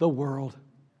of the world."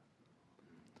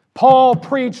 Paul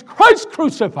preached Christ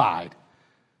crucified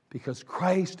because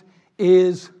Christ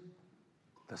is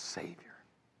the Savior.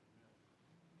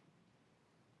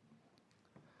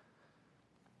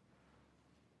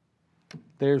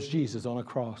 There's Jesus on a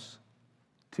cross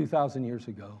 2,000 years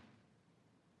ago.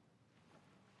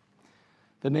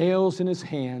 The nails in his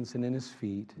hands and in his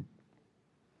feet.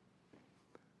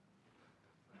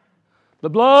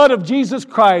 The blood of Jesus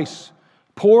Christ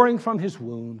pouring from his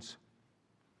wounds,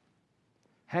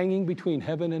 hanging between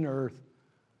heaven and earth,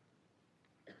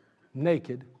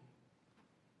 naked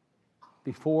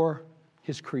before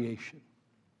his creation.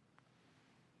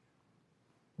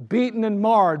 Beaten and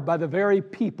marred by the very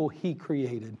people he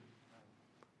created.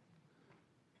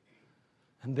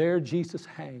 And there Jesus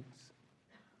hangs.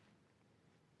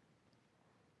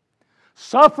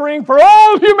 Suffering for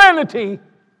all humanity.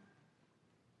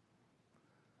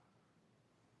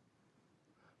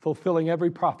 Fulfilling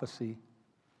every prophecy.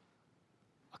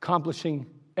 Accomplishing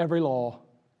every law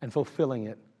and fulfilling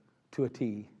it to a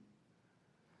T.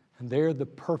 And there the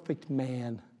perfect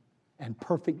man and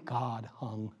perfect God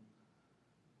hung,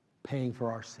 paying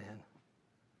for our sin.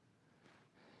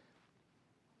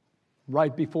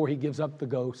 Right before he gives up the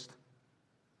ghost,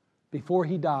 before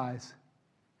he dies,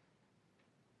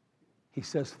 he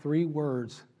says 3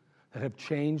 words that have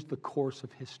changed the course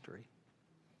of history.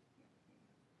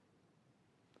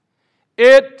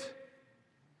 It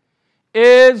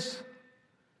is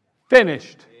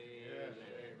finished.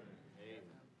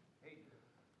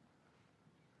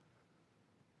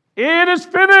 It is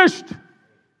finished.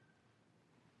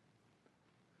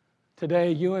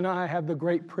 Today, you and I have the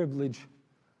great privilege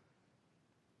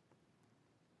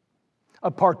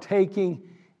of partaking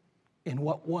in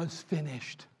what was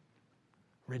finished.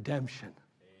 Redemption.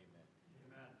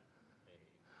 Amen.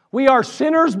 We are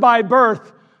sinners by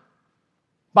birth,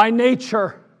 by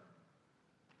nature.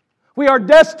 We are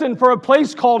destined for a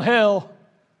place called hell.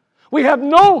 We have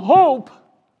no hope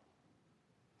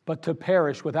but to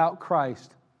perish without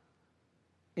Christ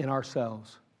in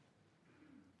ourselves.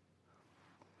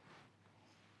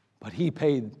 But he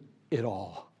paid it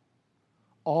all.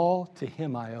 All to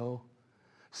him I owe.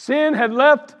 Sin had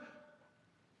left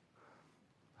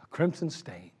a crimson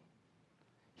stain.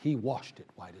 He washed it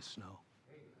white as snow.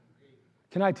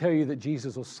 Can I tell you that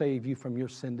Jesus will save you from your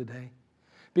sin today?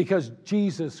 Because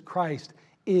Jesus Christ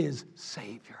is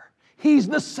Savior. He's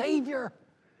the Savior.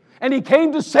 And He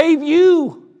came to save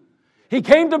you. He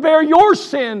came to bear your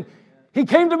sin. He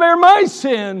came to bear my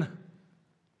sin.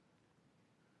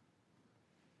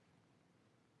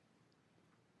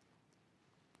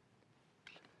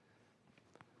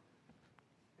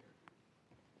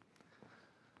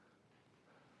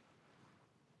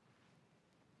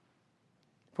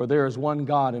 For there is one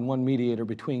God and one mediator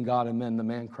between God and men, the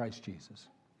man Christ Jesus.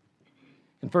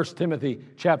 In 1 Timothy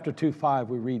chapter 2:5,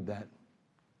 we read that.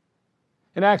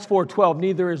 In Acts 4:12,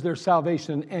 neither is there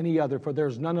salvation in any other, for there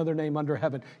is none other name under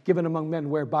heaven given among men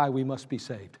whereby we must be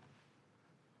saved.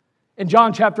 In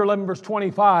John chapter 11, verse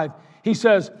 25, he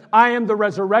says, I am the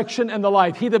resurrection and the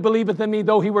life. He that believeth in me,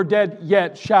 though he were dead,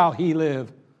 yet shall he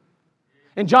live.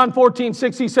 In John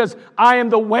 14:6, he says, I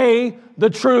am the way, the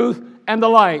truth, and the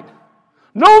light.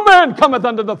 No man cometh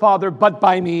unto the Father but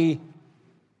by me.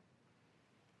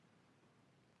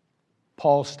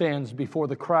 Paul stands before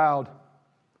the crowd.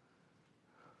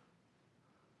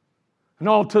 And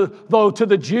though to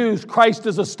the Jews, Christ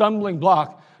is a stumbling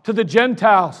block, to the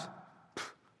Gentiles,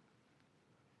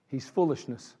 he's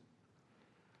foolishness.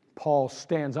 Paul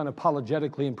stands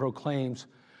unapologetically and proclaims,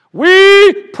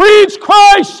 we preach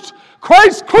Christ,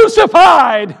 Christ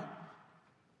crucified.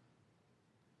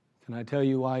 Can I tell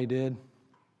you why he did?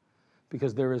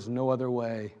 Because there is no other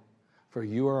way for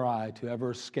you or I to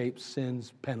ever escape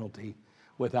sin's penalty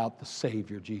without the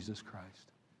Savior, Jesus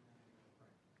Christ.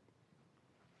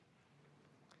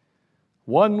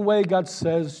 One way, God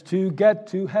says, to get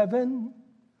to heaven.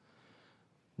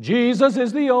 Jesus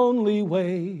is the only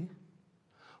way.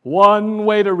 One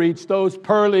way to reach those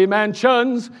pearly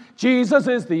mansions. Jesus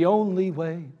is the only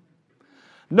way.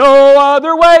 No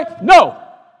other way, no.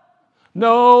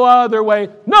 No other way,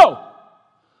 no.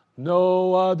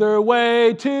 No other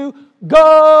way to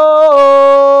go.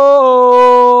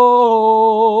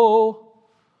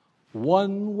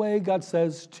 One way, God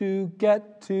says, to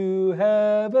get to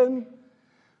heaven.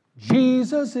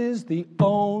 Jesus is the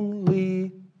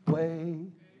only way.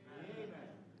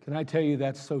 Can I tell you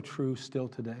that's so true still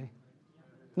today?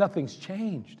 Nothing's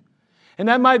changed. And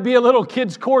that might be a little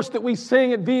kids' course that we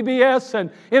sing at VBS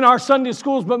and in our Sunday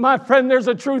schools, but my friend, there's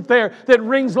a truth there that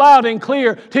rings loud and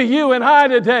clear to you and I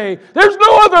today. There's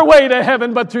no other way to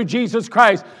heaven but through Jesus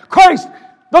Christ. Christ,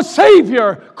 the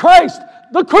Savior. Christ,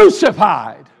 the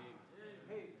crucified.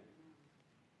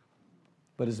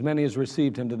 But as many as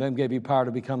received him, to them gave he power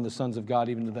to become the sons of God,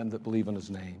 even to them that believe on his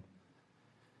name.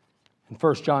 In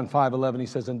 1 John 5:11, he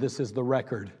says, and this is the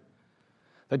record,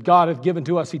 that God hath given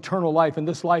to us eternal life, and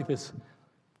this life is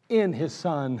in his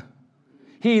Son.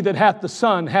 He that hath the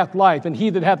Son hath life, and he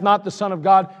that hath not the Son of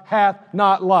God hath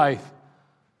not life.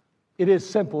 It is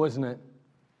simple, isn't it?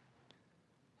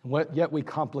 Yet we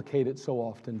complicate it so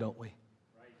often, don't we?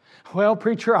 Well,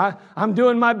 preacher, I'm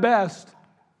doing my best.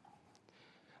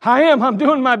 I'm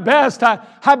doing my best.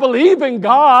 I believe in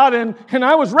God, and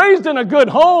I was raised in a good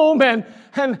home, and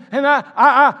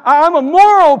I'm a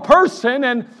moral person,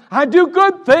 and I do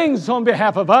good things on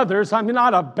behalf of others. I'm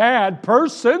not a bad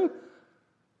person.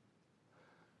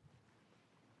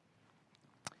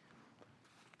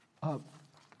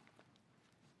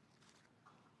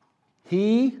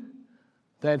 He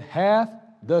that hath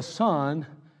the Son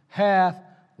hath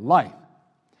life,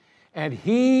 and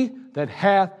he that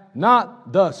hath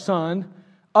not the Son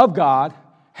of God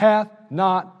hath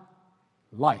not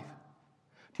life.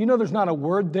 Do you know there's not a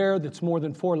word there that's more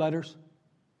than 4 letters?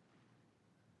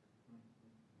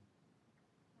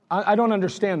 I don't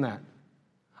understand that.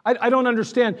 I don't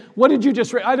understand. What did you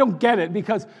just read? I don't get it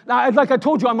because, like I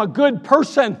told you, I'm a good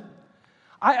person.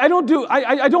 I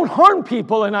don't harm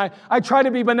people, and I try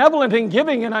to be benevolent and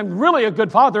giving, and I'm really a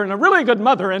good father and a really good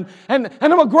mother, and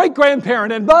I'm a great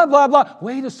grandparent, and blah, blah, blah.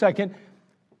 Wait a second.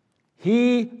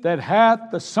 He that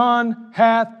hath the Son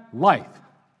hath life,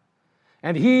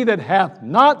 and he that hath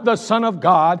not the Son of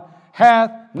God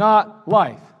hath not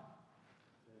life.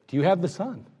 Do you have the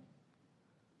Son?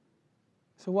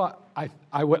 So what?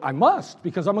 I must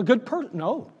because I'm a good person.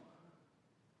 No.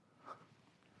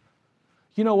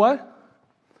 You know what?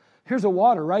 Here's a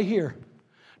water right here.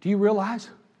 Do you realize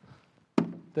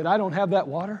that I don't have that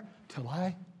water till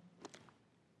I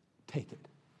take it?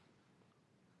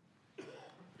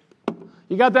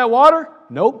 You got that water?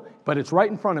 Nope, but it's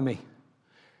right in front of me.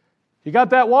 You got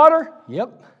that water?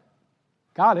 Yep,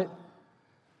 got it.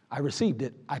 I received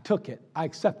it. I took it. I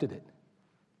accepted it.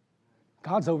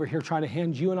 God's over here trying to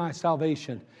hand you and I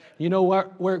salvation. You know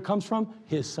where it comes from?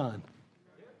 His Son.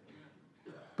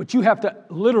 But you have to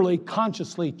literally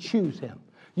consciously choose Him.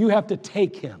 You have to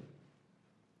take Him.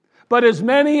 But as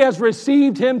many as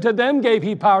received Him, to them gave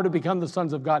He power to become the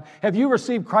sons of God. Have you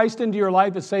received Christ into your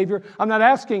life as Savior? I'm not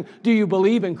asking, do you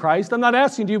believe in Christ? I'm not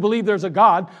asking, do you believe there's a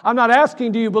God? I'm not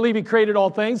asking, do you believe He created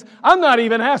all things? I'm not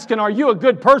even asking, are you a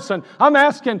good person? I'm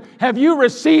asking, have you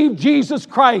received Jesus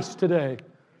Christ today?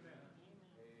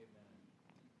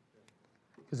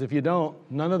 Because if you don't,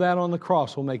 none of that on the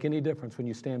cross will make any difference when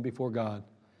you stand before God.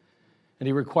 And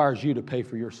He requires you to pay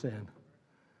for your sin.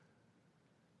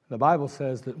 The Bible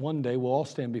says that one day we'll all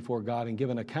stand before God and give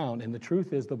an account. And the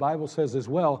truth is, the Bible says as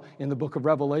well in the book of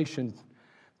Revelation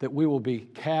that we will be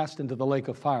cast into the lake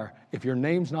of fire. If your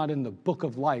name's not in the book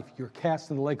of life, you're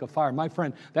cast in the lake of fire. My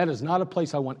friend, that is not a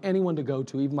place I want anyone to go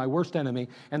to, even my worst enemy.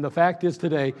 And the fact is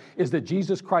today is that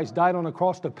Jesus Christ died on a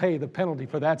cross to pay the penalty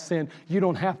for that sin. You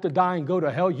don't have to die and go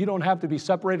to hell. You don't have to be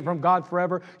separated from God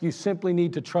forever. You simply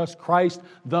need to trust Christ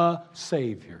the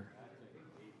Savior.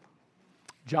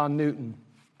 John Newton.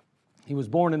 He was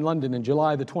born in London in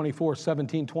July the 24th,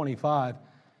 1725.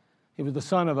 He was the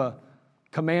son of a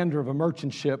commander of a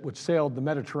merchant ship which sailed the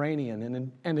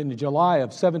Mediterranean. And in July of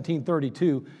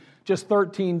 1732, just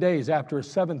 13 days after his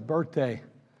 7th birthday,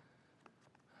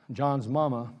 John's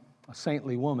mama, a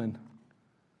saintly woman,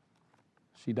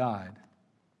 she died.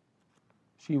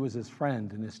 She was his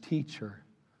friend and his teacher,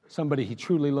 somebody he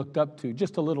truly looked up to,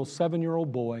 just a little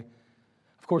 7-year-old boy.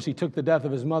 Of course, he took the death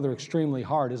of his mother extremely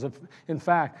hard. In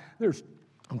fact, there's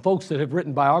folks that have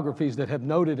written biographies that have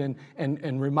noted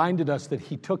and reminded us that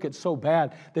he took it so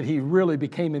bad that he really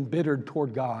became embittered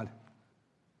toward God,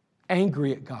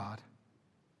 angry at God.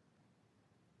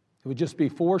 It would just be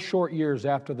 4 short years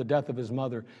after the death of his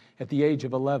mother, at the age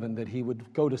of 11, that he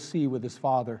would go to sea with his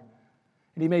father.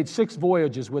 And he made 6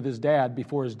 voyages with his dad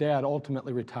before his dad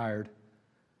ultimately retired.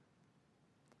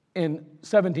 In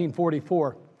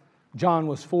 1744, John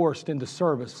was forced into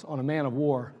service on a man of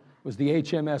war. It was the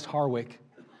HMS Harwich.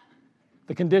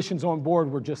 The conditions on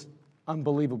board were just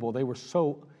unbelievable. They were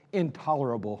so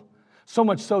intolerable. So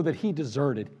much so that he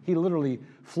deserted. He literally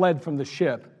fled from the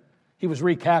ship. He was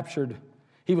recaptured.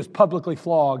 He was publicly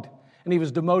flogged. And he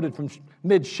was demoted from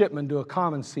midshipman to a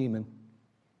common seaman.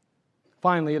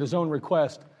 Finally, at his own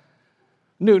request,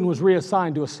 Newton was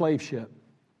reassigned to a slave ship.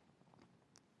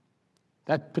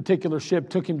 That particular ship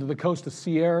took him to the coast of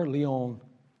Sierra Leone.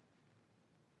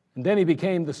 And then he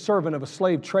became the servant of a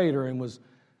slave trader and was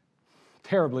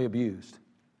terribly abused.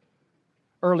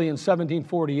 Early in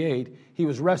 1748, he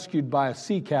was rescued by a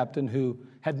sea captain who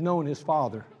had known his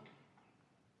father.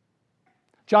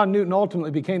 John Newton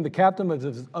ultimately became the captain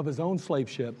of his own slave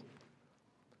ship.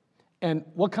 And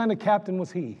what kind of captain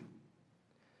was he?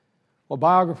 Well,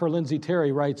 biographer Lindsay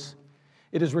Terry writes,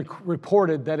 it is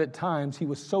reported that at times he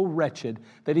was so wretched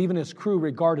that even his crew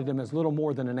regarded him as little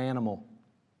more than an animal.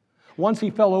 Once he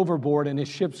fell overboard and his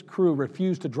ship's crew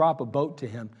refused to drop a boat to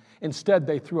him. Instead,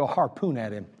 they threw a harpoon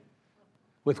at him,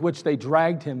 with which they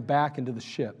dragged him back into the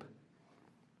ship.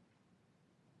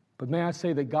 But may I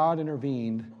say that God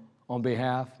intervened on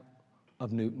behalf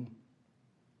of Newton.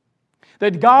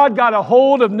 That God got a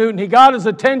hold of Newton. He got his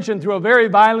attention through a very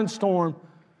violent storm.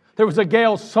 There was a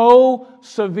gale so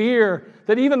severe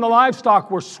that even the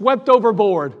livestock were swept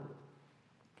overboard.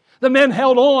 The men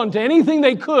held on to anything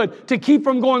they could to keep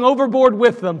from going overboard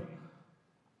with them.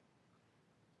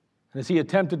 And as he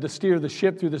attempted to steer the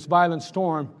ship through this violent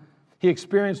storm, he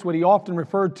experienced what he often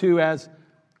referred to as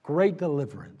great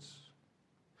deliverance.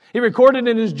 He recorded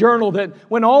in his journal that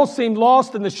when all seemed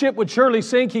lost and the ship would surely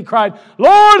sink, he cried,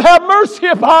 "Lord, have mercy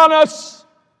upon us!"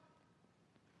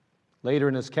 Later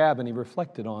in his cabin, he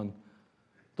reflected on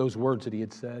those words that he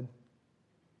had said.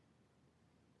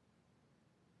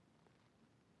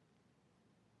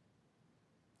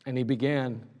 And he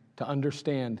began to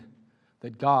understand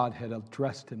that God had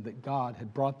addressed him, that God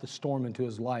had brought the storm into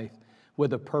his life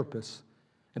with a purpose,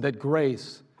 and that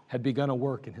grace had begun a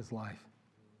work in his life.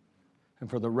 And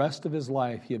for the rest of his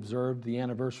life, he observed the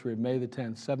anniversary of May the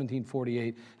 10th,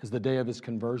 1748, as the day of his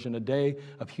conversion, a day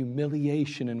of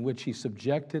humiliation in which he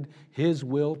subjected his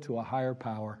will to a higher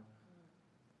power.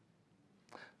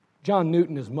 John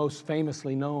Newton is most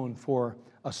famously known for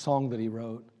a song that he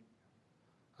wrote,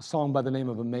 a song by the name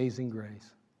of Amazing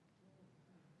Grace.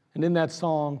 And in that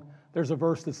song, there's a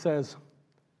verse that says,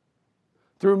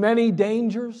 "Through many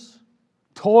dangers,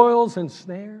 toils, and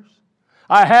snares,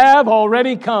 I have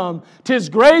already come. 'Tis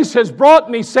grace has brought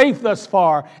me safe thus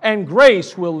far, and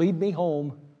grace will lead me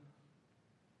home."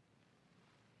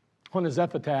 On his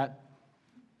epitaph,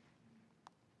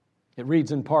 it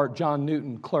reads in part, "John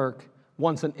Newton, clerk,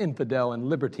 once an infidel and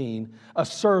libertine, a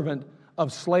servant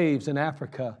of slaves in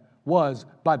Africa, was,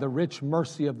 by the rich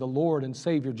mercy of the Lord and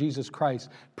Savior Jesus Christ,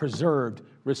 preserved,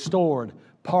 restored,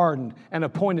 pardoned, and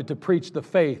appointed to preach the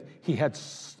faith he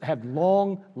had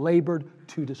long labored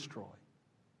to destroy."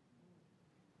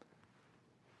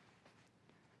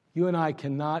 You and I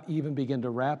cannot even begin to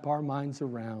wrap our minds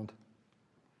around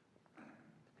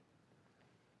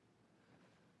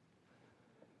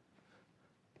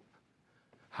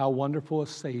how wonderful a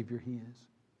Savior He is.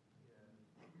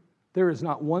 There is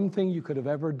not one thing you could have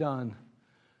ever done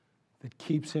that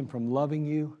keeps Him from loving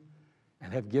you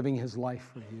and have given His life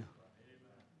for you.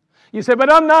 You say,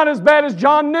 but I'm not as bad as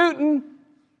John Newton.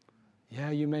 Yeah,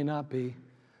 you may not be.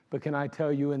 But can I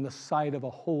tell you, in the sight of a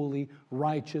holy,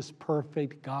 righteous,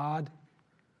 perfect God,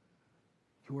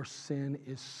 your sin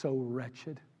is so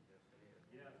wretched.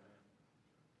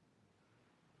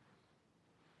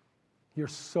 You're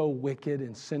so wicked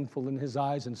and sinful in His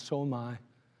eyes, and so am I.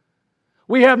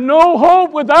 We have no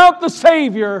hope without the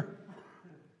Savior.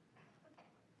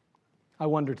 I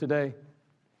wonder today,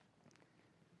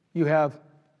 you have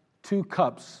 2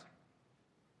 cups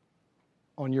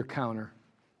on your counter.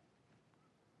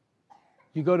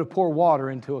 You go to pour water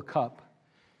into a cup.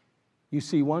 You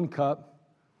see one cup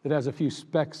that has a few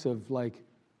specks of like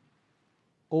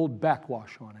old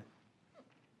backwash on it.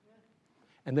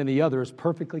 And then the other is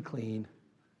perfectly clean.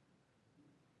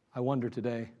 I wonder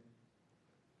today,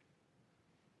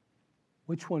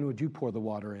 which one would you pour the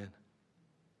water in?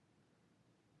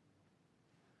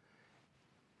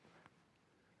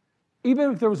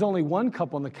 Even if there was only one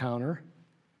cup on the counter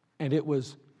and it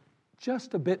was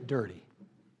just a bit dirty,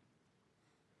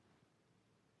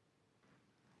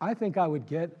 I think I would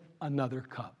get another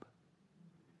cup.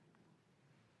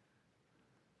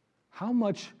 How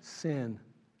much sin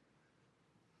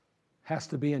has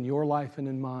to be in your life and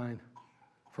in mine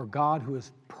for God, who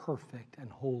is perfect and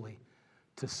holy,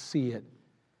 to see it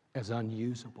as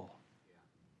unusable?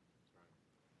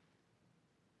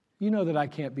 You know that I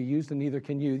can't be used, and neither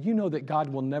can you. You know that God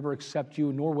will never accept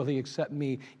you, nor will He accept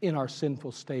me in our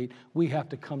sinful state. We have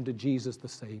to come to Jesus the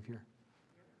Savior.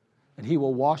 And He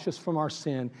will wash us from our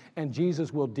sin, and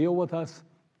Jesus will deal with us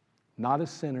not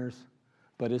as sinners,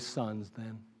 but as sons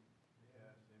then.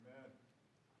 Yes, amen.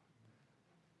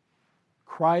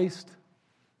 Christ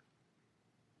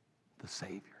the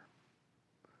Savior.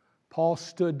 Paul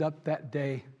stood up that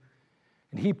day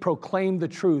and he proclaimed the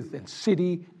truth in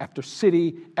city after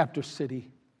city after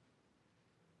city.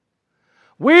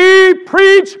 We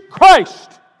preach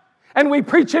Christ, and we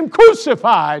preach Him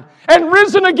crucified and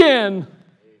risen again.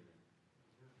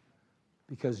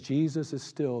 Because Jesus is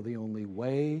still the only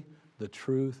way, the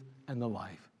truth, and the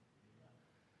life.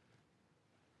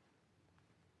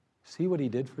 See what He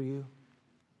did for you?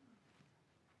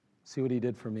 See what He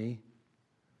did for me?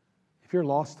 If you're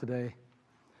lost today,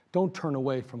 don't turn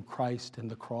away from Christ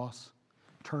and the cross.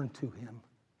 Turn to Him.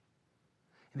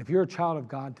 And if you're a child of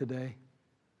God today,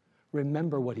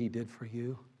 remember what He did for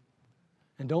you.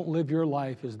 And don't live your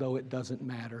life as though it doesn't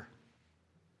matter,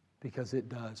 because it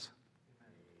does.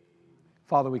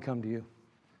 Father, we come to You.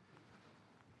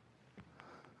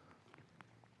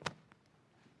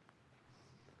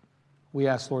 We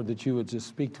ask, Lord, that You would just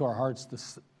speak to our hearts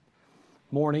this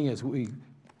morning as we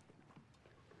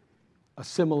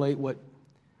assimilate what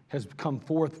has come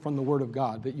forth from the Word of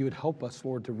God, that You would help us,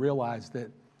 Lord, to realize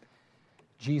that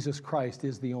Jesus Christ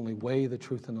is the only way, the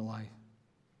truth, and the life.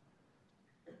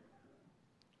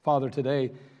 Father,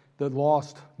 today, the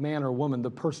lost man or woman, the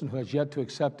person who has yet to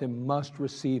accept Him, must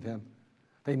receive Him.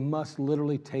 They must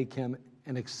literally take Him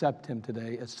and accept Him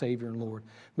today as Savior and Lord.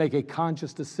 Make a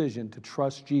conscious decision to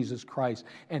trust Jesus Christ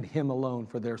and Him alone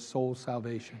for their soul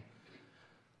salvation.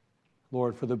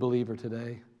 Lord, for the believer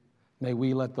today, may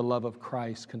we let the love of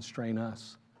Christ constrain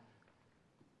us.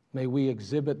 May we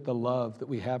exhibit the love that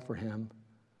we have for Him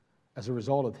as a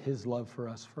result of His love for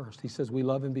us first. He says we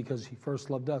love Him because He first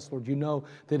loved us. Lord, You know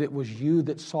that it was You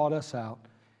that sought us out.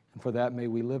 And for that, may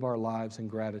we live our lives in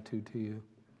gratitude to You,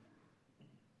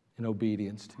 in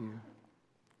obedience to You.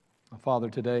 Father,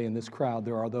 today in this crowd,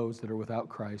 there are those that are without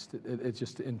Christ. It's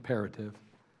just imperative.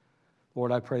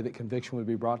 Lord, I pray that conviction would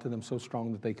be brought to them so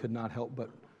strong that they could not help but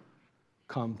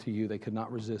come to You. They could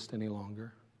not resist any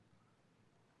longer.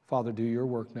 Father, do Your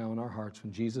work now in our hearts.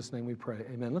 In Jesus' name we pray.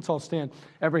 Amen. Let's all stand,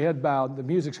 every head bowed. The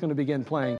music's going to begin playing.